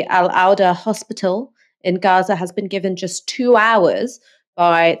that the Al-Auda hospital in Gaza has been given just 2 hours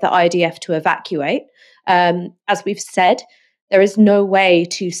by the IDF to evacuate. As we've said, there is no way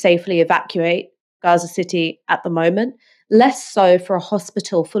to safely evacuate Gaza City at the moment, less so for a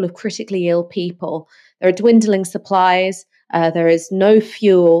hospital full of critically ill people. There are dwindling supplies. There is no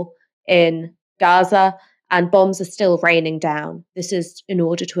fuel in Gaza, and bombs are still raining down. This is in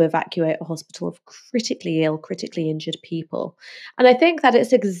order to evacuate a hospital of critically ill, critically injured people. And I think that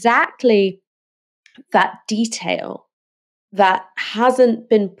it's exactly that detail that hasn't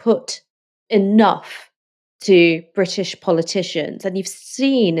been put enough to British politicians. And you've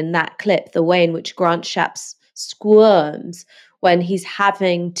seen in that clip the way in which Grant Shapps squirms when he's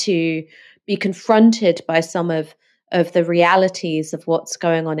having to be confronted by some of the realities of what's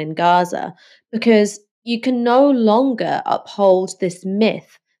going on in Gaza, because you can no longer uphold this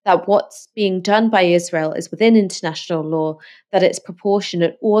myth that what's being done by Israel is within international law, that it's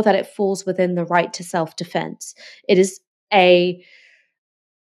proportionate, or that it falls within the right to self-defense. It is a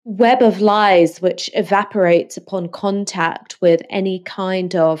web of lies which evaporates upon contact with any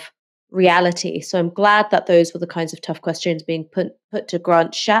kind of reality. So I'm glad that those were the kinds of tough questions being put to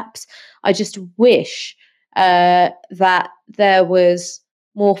Grant Shapps. I just wish that there was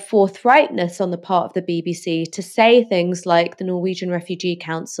more forthrightness on the part of the BBC to say things like the Norwegian Refugee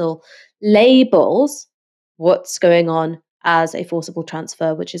Council labels what's going on as a forcible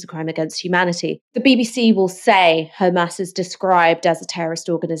transfer, which is a crime against humanity. The BBC will say Hamas is described as a terrorist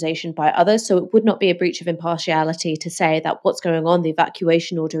organisation by others, so it would not be a breach of impartiality to say that what's going on, the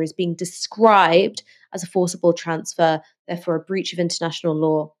evacuation order, is being described as a forcible transfer, therefore a breach of international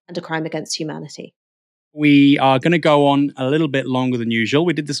law and a crime against humanity. We are going to go on a little bit longer than usual.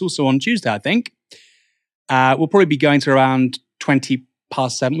 We did this also on Tuesday, I think. We'll probably be going to around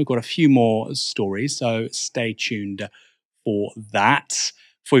 7:20. We've got a few more stories, so stay tuned for that.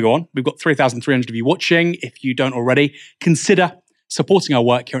 Before we go on, we've got 3,300 of you watching. If you don't already, consider supporting our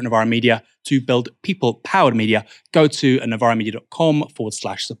work here at Novara Media to build people-powered media, go to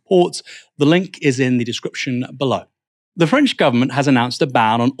novaramedia.com/support. The link is in the description below. The French government has announced a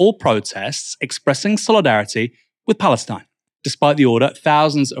ban on all protests expressing solidarity with Palestine. Despite the order,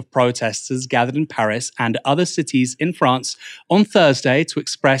 thousands of protesters gathered in Paris and other cities in France on Thursday to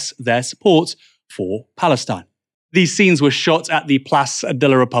express their support for Palestine. These scenes were shot at the Place de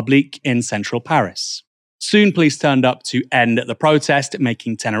la République in central Paris. Soon, police turned up to end the protest,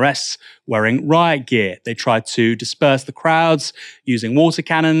 making 10 arrests wearing riot gear. They tried to disperse the crowds using water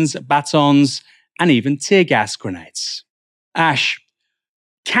cannons, batons, and even tear gas grenades. Ash,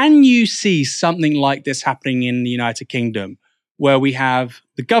 can you see something like this happening in the United Kingdom, where we have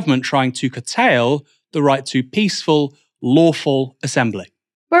the government trying to curtail the right to peaceful, lawful assembly?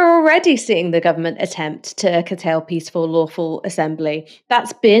 We're already seeing the government attempt to curtail peaceful, lawful assembly.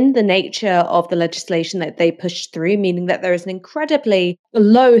 That's been the nature of the legislation that they pushed through, meaning that there is an incredibly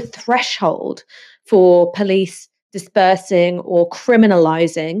low threshold for police dispersing or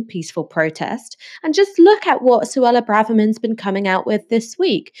criminalizing peaceful protest. And just look at what Suella Braverman's been coming out with this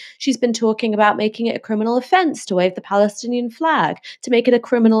week. She's been talking about making it a criminal offense to wave the Palestinian flag, to make it a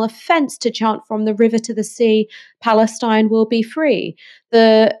criminal offense to chant from the river to the sea, Palestine will be free.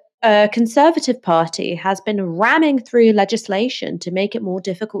 The Conservative Party has been ramming through legislation to make it more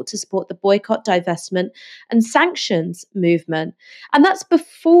difficult to support the boycott, divestment, and sanctions movement. And that's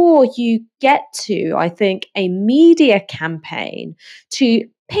before you get to, I think, a media campaign to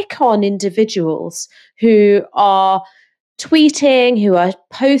pick on individuals who are tweeting, who are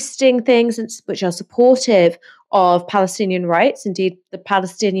posting things which are supportive of Palestinian rights, indeed the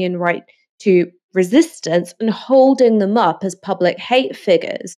Palestinian right to resistance, and holding them up as public hate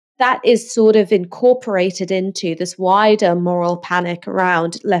figures. That is sort of incorporated into this wider moral panic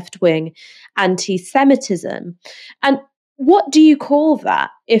around left-wing anti-Semitism. And what do you call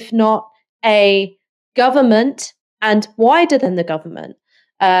that if not a government, and wider than the government,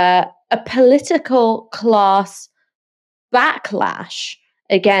 a political class backlash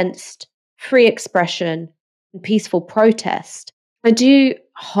against free expression and peaceful protest? I do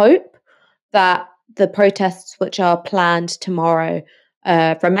hope that the protests which are planned tomorrow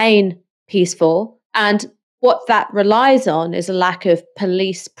remain peaceful. And what that relies on is a lack of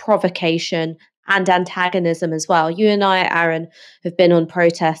police provocation and antagonism as well. You and I, Aaron, have been on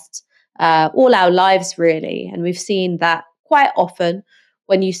protests all our lives, really. And we've seen that quite often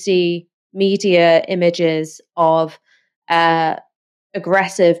when you see media images of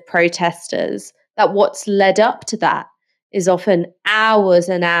aggressive protesters, that what's led up to that is often hours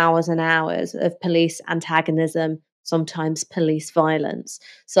and hours and hours of police antagonism, sometimes police violence.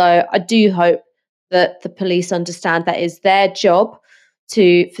 So I do hope that the police understand that is their job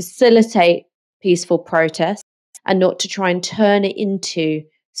to facilitate peaceful protest and not to try and turn it into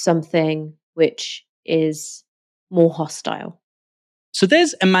something which is more hostile. So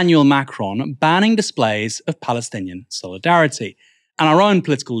there's Emmanuel Macron banning displays of Palestinian solidarity. And our own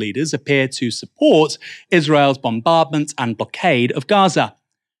political leaders appear to support Israel's bombardment and blockade of Gaza.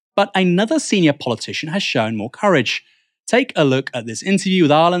 But another senior politician has shown more courage. Take a look at this interview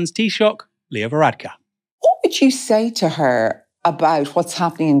with Ireland's Taoiseach, Leo Varadkar. What would you say to her about what's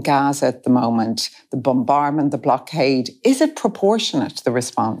happening in Gaza at the moment? The bombardment, the blockade, is it proportionate, the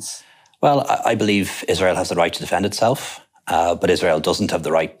response? Well, I believe Israel has the right to defend itself, but Israel doesn't have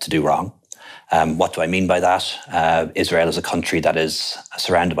the right to do wrong. What do I mean by that? Israel is a country that is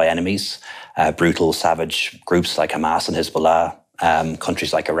surrounded by enemies, brutal, savage groups like Hamas and Hezbollah,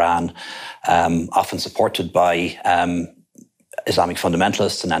 countries like Iran, often supported by Islamic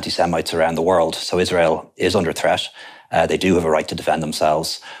fundamentalists and anti-Semites around the world. So Israel is under threat. They do have a right to defend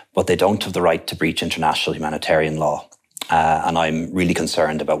themselves, but they don't have the right to breach international humanitarian law. And I'm really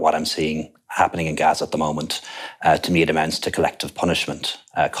concerned about what I'm seeing happening in Gaza at the moment. To me, it amounts to collective punishment,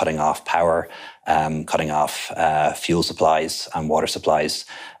 cutting off power, cutting off fuel supplies and water supplies.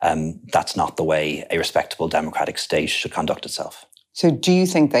 That's not the way a respectable democratic state should conduct itself. So do you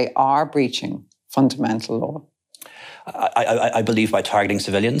think they are breaching fundamental law? I believe by targeting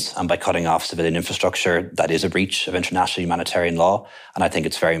civilians and by cutting off civilian infrastructure, that is a breach of international humanitarian law. And I think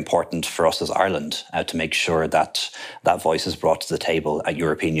it's very important for us as Ireland to make sure that that voice is brought to the table at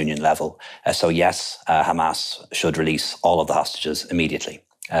European Union level. So yes, Hamas should release all of the hostages immediately.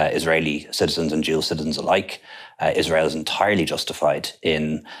 Israeli citizens and dual citizens alike. Israel is entirely justified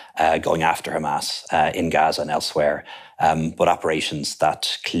in going after Hamas in Gaza and elsewhere. But operations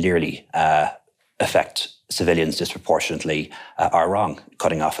that clearly affect civilians disproportionately are wrong.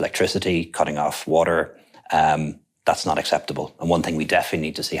 Cutting off electricity, cutting off water, That's not acceptable. And one thing we definitely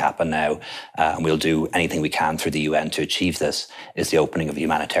need to see happen now, and we'll do anything we can through the UN to achieve this, is the opening of a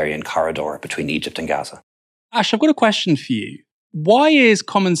humanitarian corridor between Egypt and Gaza. Ash, I've got a question for you. Why is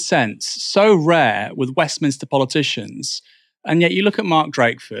common sense so rare with Westminster politicians? And yet you look at Mark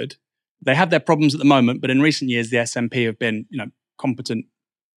Drakeford, they have their problems at the moment, but in recent years, the SNP have been, competent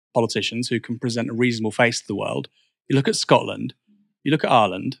politicians who can present a reasonable face to the world. You look at Scotland, you look at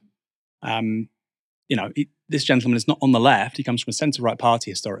Ireland, this gentleman is not on the left. He comes from a centre-right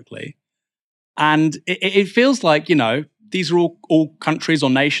party historically. And it feels like, these are all countries or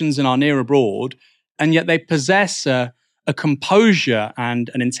nations in our near abroad, and yet they possess a composure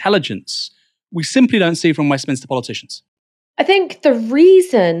and an intelligence we simply don't see from Westminster politicians. I think the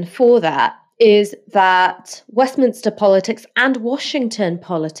reason for that is that Westminster politics and Washington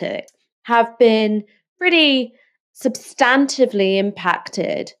politics have been pretty substantively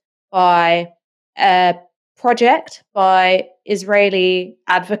impacted by a project by Israeli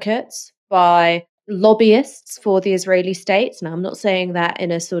advocates, by lobbyists for the Israeli state. Now, I'm not saying that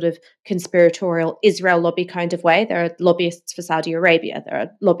in a sort of conspiratorial Israel lobby kind of way. There are lobbyists for Saudi Arabia. There are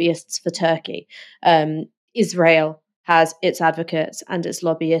lobbyists for Turkey. Israel has its advocates and its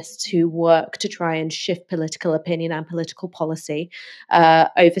lobbyists who work to try and shift political opinion and political policy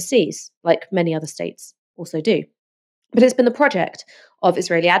overseas, like many other states also do. But it's been the project of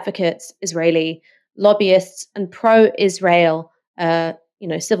Israeli advocates, Israeli lobbyists, and pro-Israel,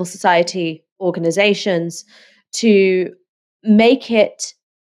 civil society organizations to make it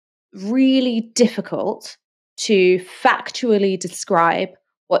really difficult to factually describe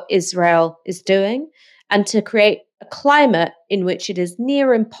what Israel is doing and to create a climate in which it is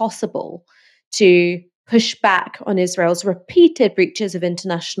near impossible to push back on Israel's repeated breaches of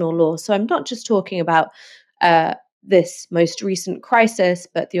international law. So I'm not just talking about this most recent crisis,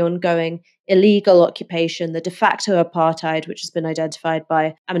 but the ongoing illegal occupation, the de facto apartheid, which has been identified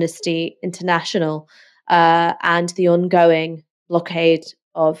by Amnesty International, and the ongoing blockade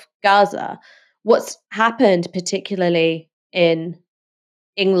of Gaza. What's happened, particularly in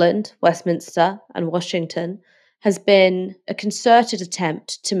England, Westminster, and Washington, has been a concerted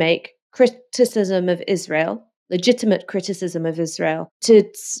attempt to make criticism of Israel, legitimate criticism of Israel, to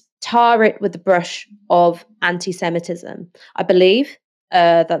tar it with the brush of anti-Semitism. I believe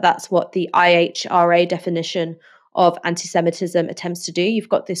that's what the IHRA definition of anti-Semitism attempts to do. You've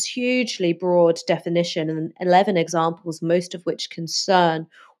got this hugely broad definition and 11 examples, most of which concern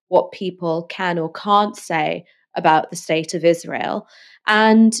what people can or can't say about the state of Israel.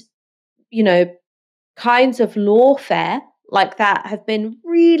 And, kinds of lawfare like that have been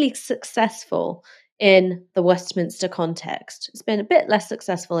really successful in the Westminster context. It's been a bit less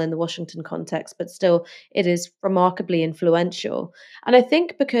successful in the Washington context, but still it is remarkably influential. And I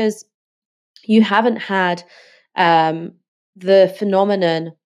think because you haven't had the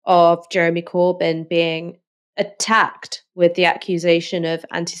phenomenon of Jeremy Corbyn being attacked with the accusation of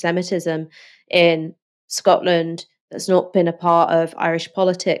anti-Semitism in Scotland that's not been a part of Irish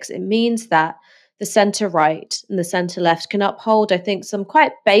politics, it means that the centre-right and the centre-left can uphold, I think, some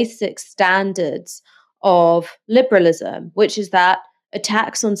quite basic standards of liberalism, which is that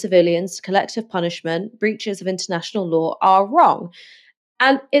attacks on civilians, collective punishment, breaches of international law are wrong.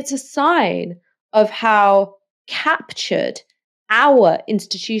 And it's a sign of how captured our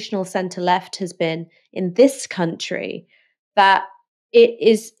institutional centre-left has been in this country that it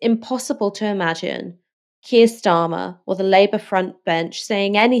is impossible to imagine Keir Starmer or the Labour front bench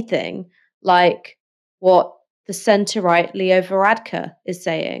saying anything like what the centre-right Leo Varadkar is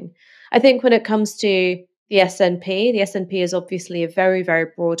saying. I think when it comes to the SNP is obviously a very, very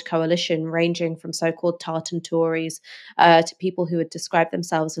broad coalition ranging from so-called tartan Tories to people who would describe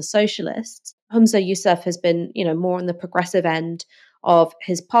themselves as socialists. Humza Yousaf has been, more on the progressive end of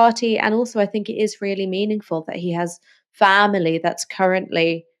his party. And also I think it is really meaningful that he has family that's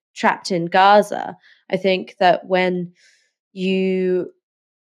currently trapped in Gaza. I think that when you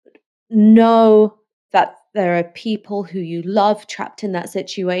know that there are people who you love trapped in that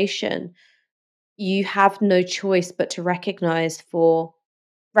situation, you have no choice but to recognize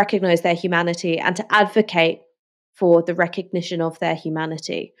their humanity and to advocate for the recognition of their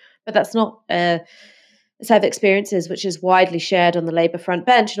humanity. But that's not a set of experiences which is widely shared on the Labour front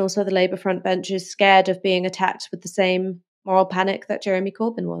bench, and also the Labour front bench is scared of being attacked with the same moral panic that Jeremy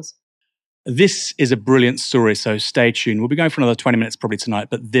Corbyn was. This is a brilliant story, so stay tuned. We'll be going for another 20 minutes probably tonight,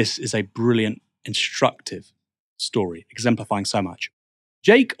 but this is a brilliant, instructive story, exemplifying so much.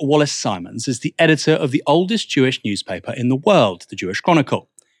 Jake Wallace-Simons is the editor of the oldest Jewish newspaper in the world, the Jewish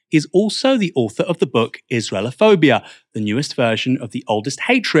Chronicle. He is also the author of the book Israelophobia, the newest version of The Oldest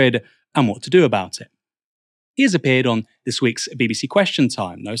Hatred and What to Do About It. He has appeared on this week's BBC Question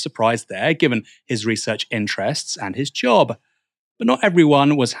Time. No surprise there, given his research interests and his job. But not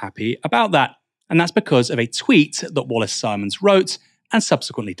everyone was happy about that. And that's because of a tweet that Wallace Simons wrote and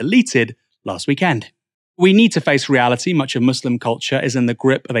subsequently deleted last weekend. We need to face reality. Much of Muslim culture is in the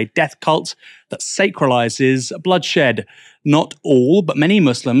grip of a death cult that sacralizes bloodshed. Not all, but many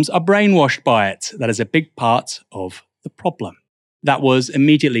Muslims are brainwashed by it. That is a big part of the problem. That was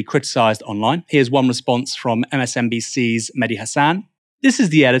immediately criticised online. Here's one response from MSNBC's Mehdi Hassan. This is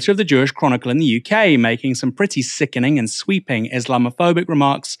the editor of the Jewish Chronicle in the UK, making some pretty sickening and sweeping Islamophobic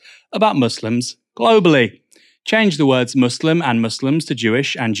remarks about Muslims globally. Change the words Muslim and Muslims to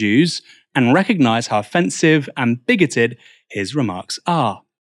Jewish and Jews, and recognise how offensive and bigoted his remarks are.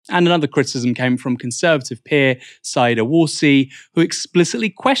 And another criticism came from Conservative peer Saida Warsi, who explicitly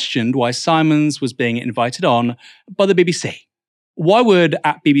questioned why Simons was being invited on by the BBC. Why would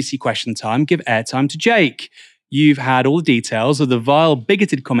at BBC Question Time give airtime to Jake? You've had all the details of the vile,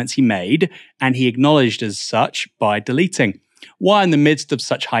 bigoted comments he made, and he acknowledged as such by deleting. Why, in the midst of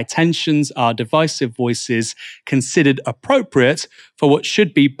such high tensions, are divisive voices considered appropriate for what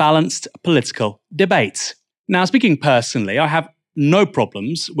should be balanced political debate? Now, speaking personally, I have no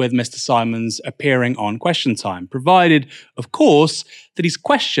problems with Mr. Simons appearing on Question Time, provided, of course, that he's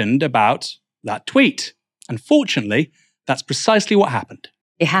questioned about that tweet. Unfortunately, that's precisely what happened.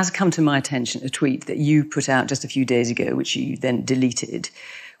 It has come to my attention a tweet that you put out just a few days ago, which you then deleted,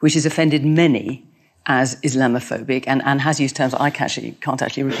 which has offended many as Islamophobic and has used terms I can't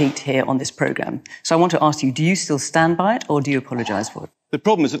actually repeat here on this programme. So I want to ask you, do you still stand by it or do you apologise for it? The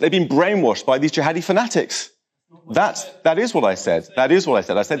problem is that they've been brainwashed by these jihadi fanatics. That is what I said. That is what I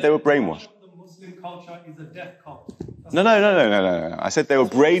said. I said they were brainwashed. Muslim culture is a death cult. No. I said they were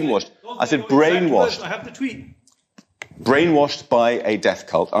brainwashed. I said brainwashed. I have the tweet. Brainwashed by a death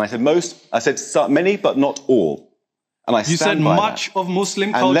cult. And I said many, but not all. And you said much of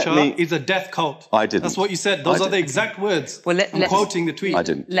Muslim culture is a death cult. I didn't. That's what you said. Those are the exact words. Well, I'm quoting the tweet. I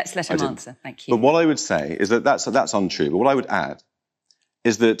didn't. Let's let him answer. Thank you. But what I would say is that that's untrue. But what I would add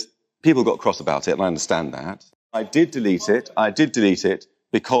is that people got cross about it, and I understand that. I did delete it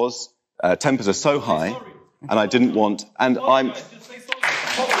because tempers are so high, and I didn't want... And I'm...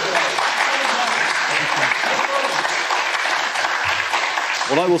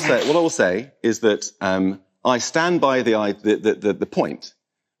 What I will say is that I stand by the point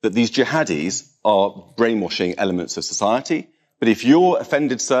that these jihadis are brainwashing elements of society. But if you're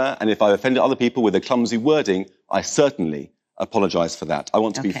offended, sir, and if I've offended other people with a clumsy wording, I certainly apologise for that. I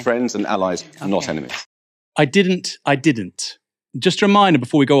want to be friends and allies, not enemies. I didn't. Just a reminder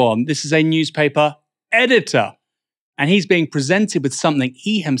before we go on, this is a newspaper editor, and he's being presented with something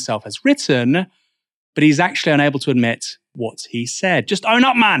he himself has written, but he's actually unable to admit what he said. Just own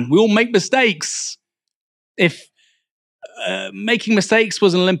up, man. We all make mistakes. If making mistakes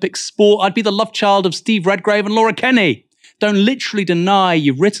was an Olympic sport, I'd be the love child of Steve Redgrave and Laura Kenny. Don't literally deny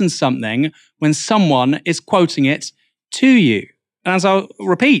you've written something when someone is quoting it to you. And as I'll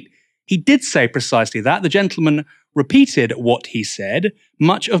repeat, he did say precisely that. The gentleman repeated what he said.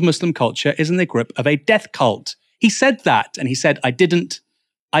 Much of Muslim culture is in the grip of a death cult. He said that, and he said, I didn't.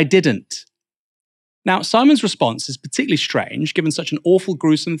 Now, Simon's response is particularly strange, given such an awful,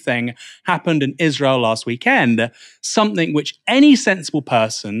 gruesome thing happened in Israel last weekend, something which any sensible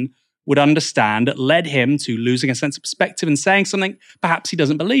person would understand led him to losing a sense of perspective and saying something perhaps he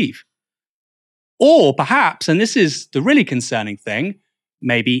doesn't believe. Or perhaps, and this is the really concerning thing,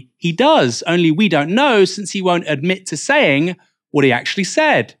 maybe he does, only we don't know since he won't admit to saying what he actually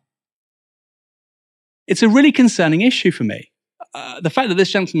said. It's a really concerning issue for me. The fact that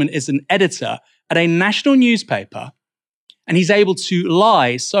this gentleman is an editor at a national newspaper and he's able to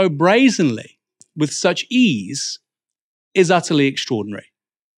lie so brazenly with such ease is utterly extraordinary.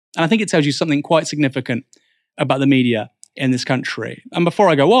 And I think it tells you something quite significant about the media in this country. And before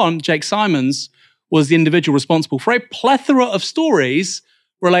I go on, Jake Simons was the individual responsible for a plethora of stories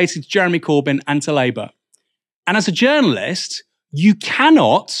related to Jeremy Corbyn and to Labour. And as a journalist, you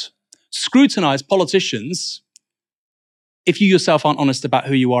cannot scrutinise politicians if you yourself aren't honest about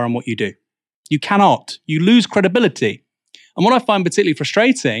who you are and what you do. You cannot. You lose credibility. And what I find particularly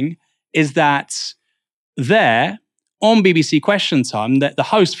frustrating is that there, on BBC Question Time, that the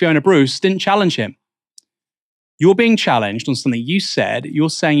host, Fiona Bruce, didn't challenge him. You're being challenged on something you said, you're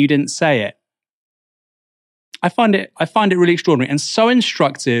saying you didn't say it. I find it really extraordinary and so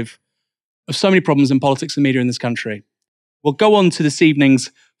instructive of so many problems in politics and media in this country. We'll go on to this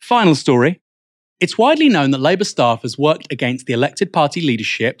evening's final story. It's widely known that Labour staff has worked against the elected party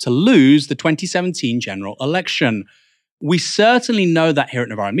leadership to lose the 2017 general election. We certainly know that here at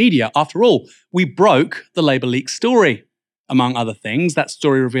Novara Media. After all, we broke the Labour leak story. Among other things, that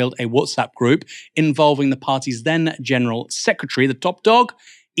story revealed a WhatsApp group involving the party's then General Secretary, the top dog,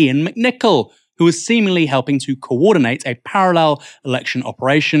 Ian McNicol, who was seemingly helping to coordinate a parallel election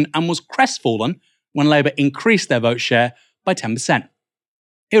operation and was crestfallen when Labour increased their vote share by 10%.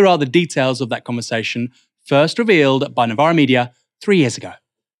 Here are the details of that conversation, first revealed by Novara Media 3 years ago.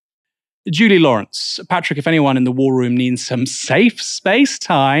 Julie Lawrence. Patrick, if anyone in the war room needs some safe space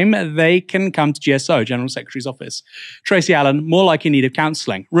time, they can come to GSO, General Secretary's office. Tracy Allen, more like in need of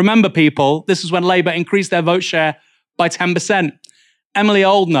counselling. Remember, people, this is when Labour increased their vote share by 10%. Emily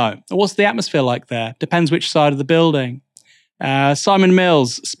Oldknow. What's the atmosphere like there? Depends which side of the building. Simon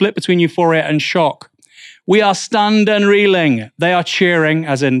Mills, split between euphoria and shock. We are stunned and reeling. They are cheering,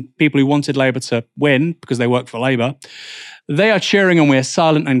 as in people who wanted Labour to win because they work for Labour. They are cheering and we're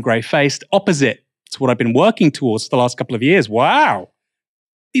silent and grey-faced, opposite to what I've been working towards for the last couple of years. Wow.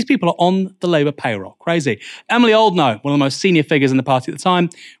 These people are on the Labour payroll. Crazy. Emily Oldknow, one of the most senior figures in the party at the time.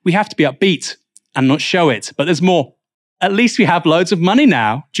 We have to be upbeat and not show it, but there's more. At least we have loads of money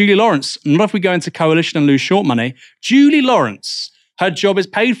now. Julie Lawrence, not if we go into coalition and lose short money. Julie Lawrence, her job is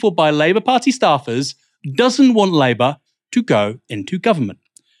paid for by Labour Party staffers, doesn't want Labour to go into government.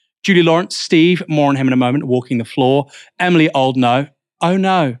 Julie Lawrence, Steve, more on him in a moment, walking the floor. Emily Oldknow, oh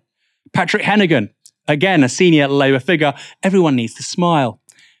no. Patrick Hennigan, again, a senior Labour figure. Everyone needs to smile.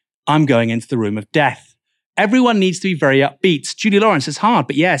 I'm going into the room of death. Everyone needs to be very upbeat. Julie Lawrence is hard,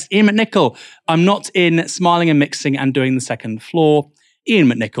 but yes. Ian McNicol, I'm not in smiling and mixing and doing the second floor. Ian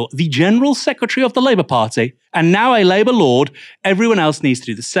McNicol, the General Secretary of the Labour Party, and now a Labour Lord. Everyone else needs to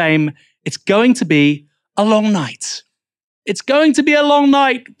do the same. It's going to be a long night. It's going to be a long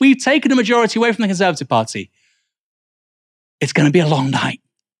night. We've taken a majority away from the Conservative Party. It's going to be a long night.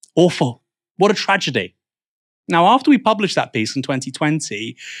 Awful. What a tragedy. Now, after we published that piece in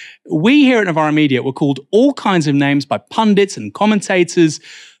 2020, we here at Novara Media were called all kinds of names by pundits and commentators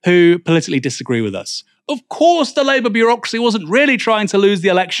who politically disagree with us. Of course, the Labour bureaucracy wasn't really trying to lose the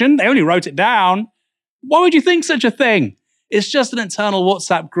election. They only wrote it down. Why would you think such a thing? It's just an internal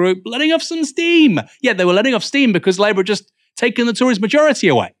WhatsApp group letting off some steam. Yeah, they were letting off steam because Labour had just taken the Tories' majority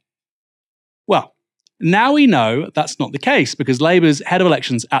away. Well, now we know that's not the case because Labour's head of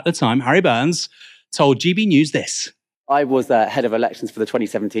elections at the time, Harry Burns, told GB News this. I was head of elections for the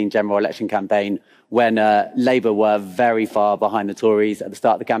 2017 general election campaign when Labour were very far behind the Tories at the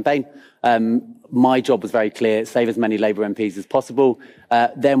start of the campaign. My job was very clear, save as many Labour MPs as possible.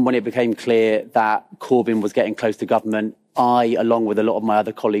 Then when it became clear that Corbyn was getting close to government, I, along with a lot of my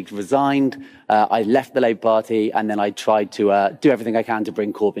other colleagues, resigned. I left the Labour Party and then I tried to do everything I can to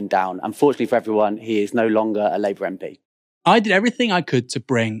bring Corbyn down. Unfortunately for everyone, he is no longer a Labour MP. I did everything I could to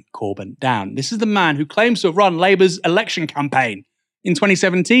bring Corbyn down. This is the man who claims to have run Labour's election campaign in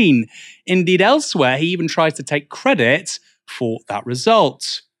 2017. Indeed, elsewhere, he even tries to take credit for that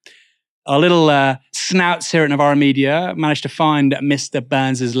result. Our little snouts here at Novara Media managed to find Mr.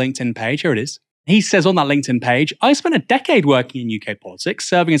 Burns' LinkedIn page. Here it is. He says on that LinkedIn page, I spent a decade working in UK politics,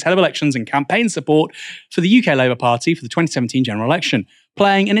 serving as head of elections and campaign support for the UK Labour Party for the 2017 general election,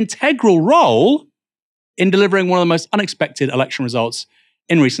 playing an integral role in delivering one of the most unexpected election results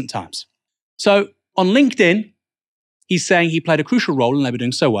in recent times. So on LinkedIn, he's saying he played a crucial role in Labour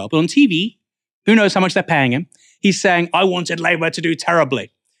doing so well. But on TV, who knows how much they're paying him, he's saying, I wanted Labour to do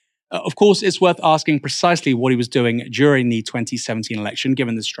terribly. Of course, it's worth asking precisely what he was doing during the 2017 election,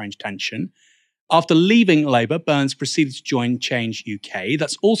 given the strange tension. After leaving Labour, Burns proceeded to join Change UK.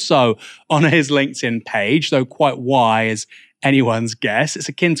 That's also on his LinkedIn page, though quite why is anyone's guess. It's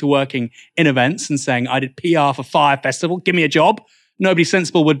akin to working in events and saying, I did PR for Fire Festival, give me a job. Nobody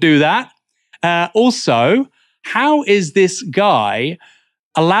sensible would do that. Also, how is this guy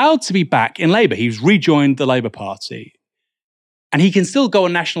allowed to be back in Labour? He's rejoined the Labour Party. And he can still go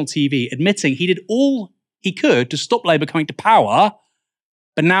on national TV admitting he did all he could to stop Labour coming to power,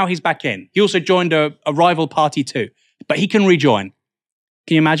 but now he's back in. He also joined a rival party too, but he can rejoin.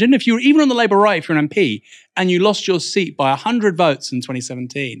 Can you imagine? If you were even on the Labour right, if you're an MP, and you lost your seat by 100 votes in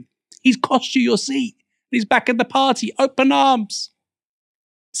 2017, he's cost you your seat. He's back at the party, open arms.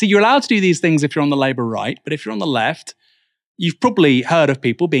 See, you're allowed to do these things if you're on the Labour right, but if you're on the left, you've probably heard of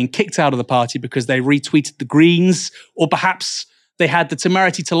people being kicked out of the party because they retweeted the Greens, or perhaps they had the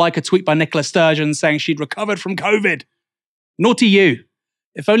temerity to like a tweet by Nicola Sturgeon saying she'd recovered from COVID. Naughty you.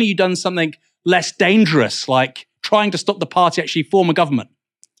 If only you'd done something less dangerous, like trying to stop the party actually form a government.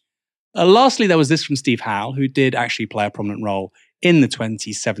 Lastly, there was this from Steve Howe, who did actually play a prominent role in the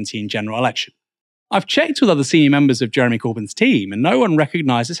 2017 general election. I've checked with other senior members of Jeremy Corbyn's team, and no one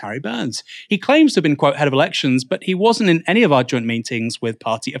recognises Harry Burns. He claims to have been, quote, head of elections, but he wasn't in any of our joint meetings with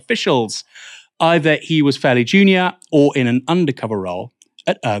party officials. Either he was fairly junior or in an undercover role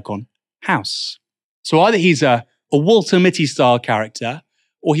at Ergon House. So either he's a Walter Mitty-style character,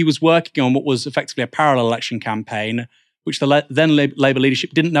 or he was working on what was effectively a parallel election campaign, which the then Labour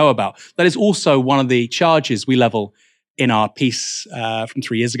leadership didn't know about. That is also one of the charges we level in our piece from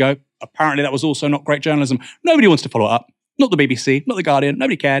 3 years ago. Apparently that was also not great journalism. Nobody wants to follow it up. Not the BBC, not The Guardian,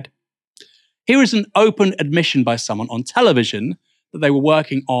 nobody cared. Here is an open admission by someone on television that they were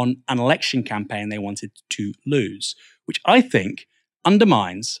working on an election campaign they wanted to lose, which I think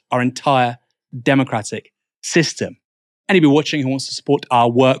undermines our entire democratic system. Anybody watching who wants to support our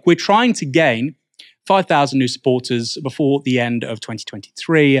work, we're trying to gain 5,000 new supporters before the end of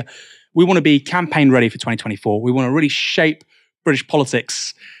 2023. We want to be campaign ready for 2024. We want to really shape British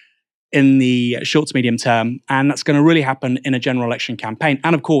politics in the short to medium term, and that's going to really happen in a general election campaign.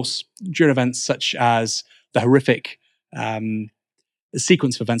 And of course, during events such as the horrific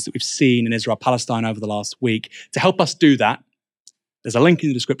sequence of events that we've seen in Israel-Palestine over the last week. To help us do that, there's a link in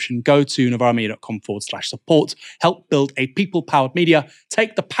the description. Go to novaramedia.com/support. Help build a people-powered media.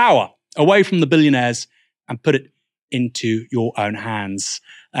 Take the power away from the billionaires and put it into your own hands.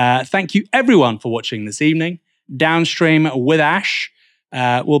 Thank you, everyone, for watching this evening. Downstream with Ash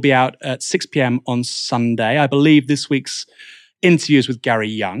will be out at 6 p.m. on Sunday. I believe this week's interview is with Gary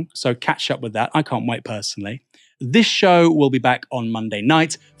Young, so catch up with that. I can't wait personally. This show will be back on Monday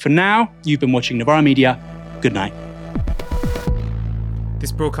night. For now, you've been watching Novara Media. Good night.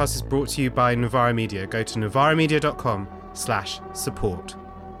 This broadcast is brought to you by Novara Media. Go to novaramedia.com/support.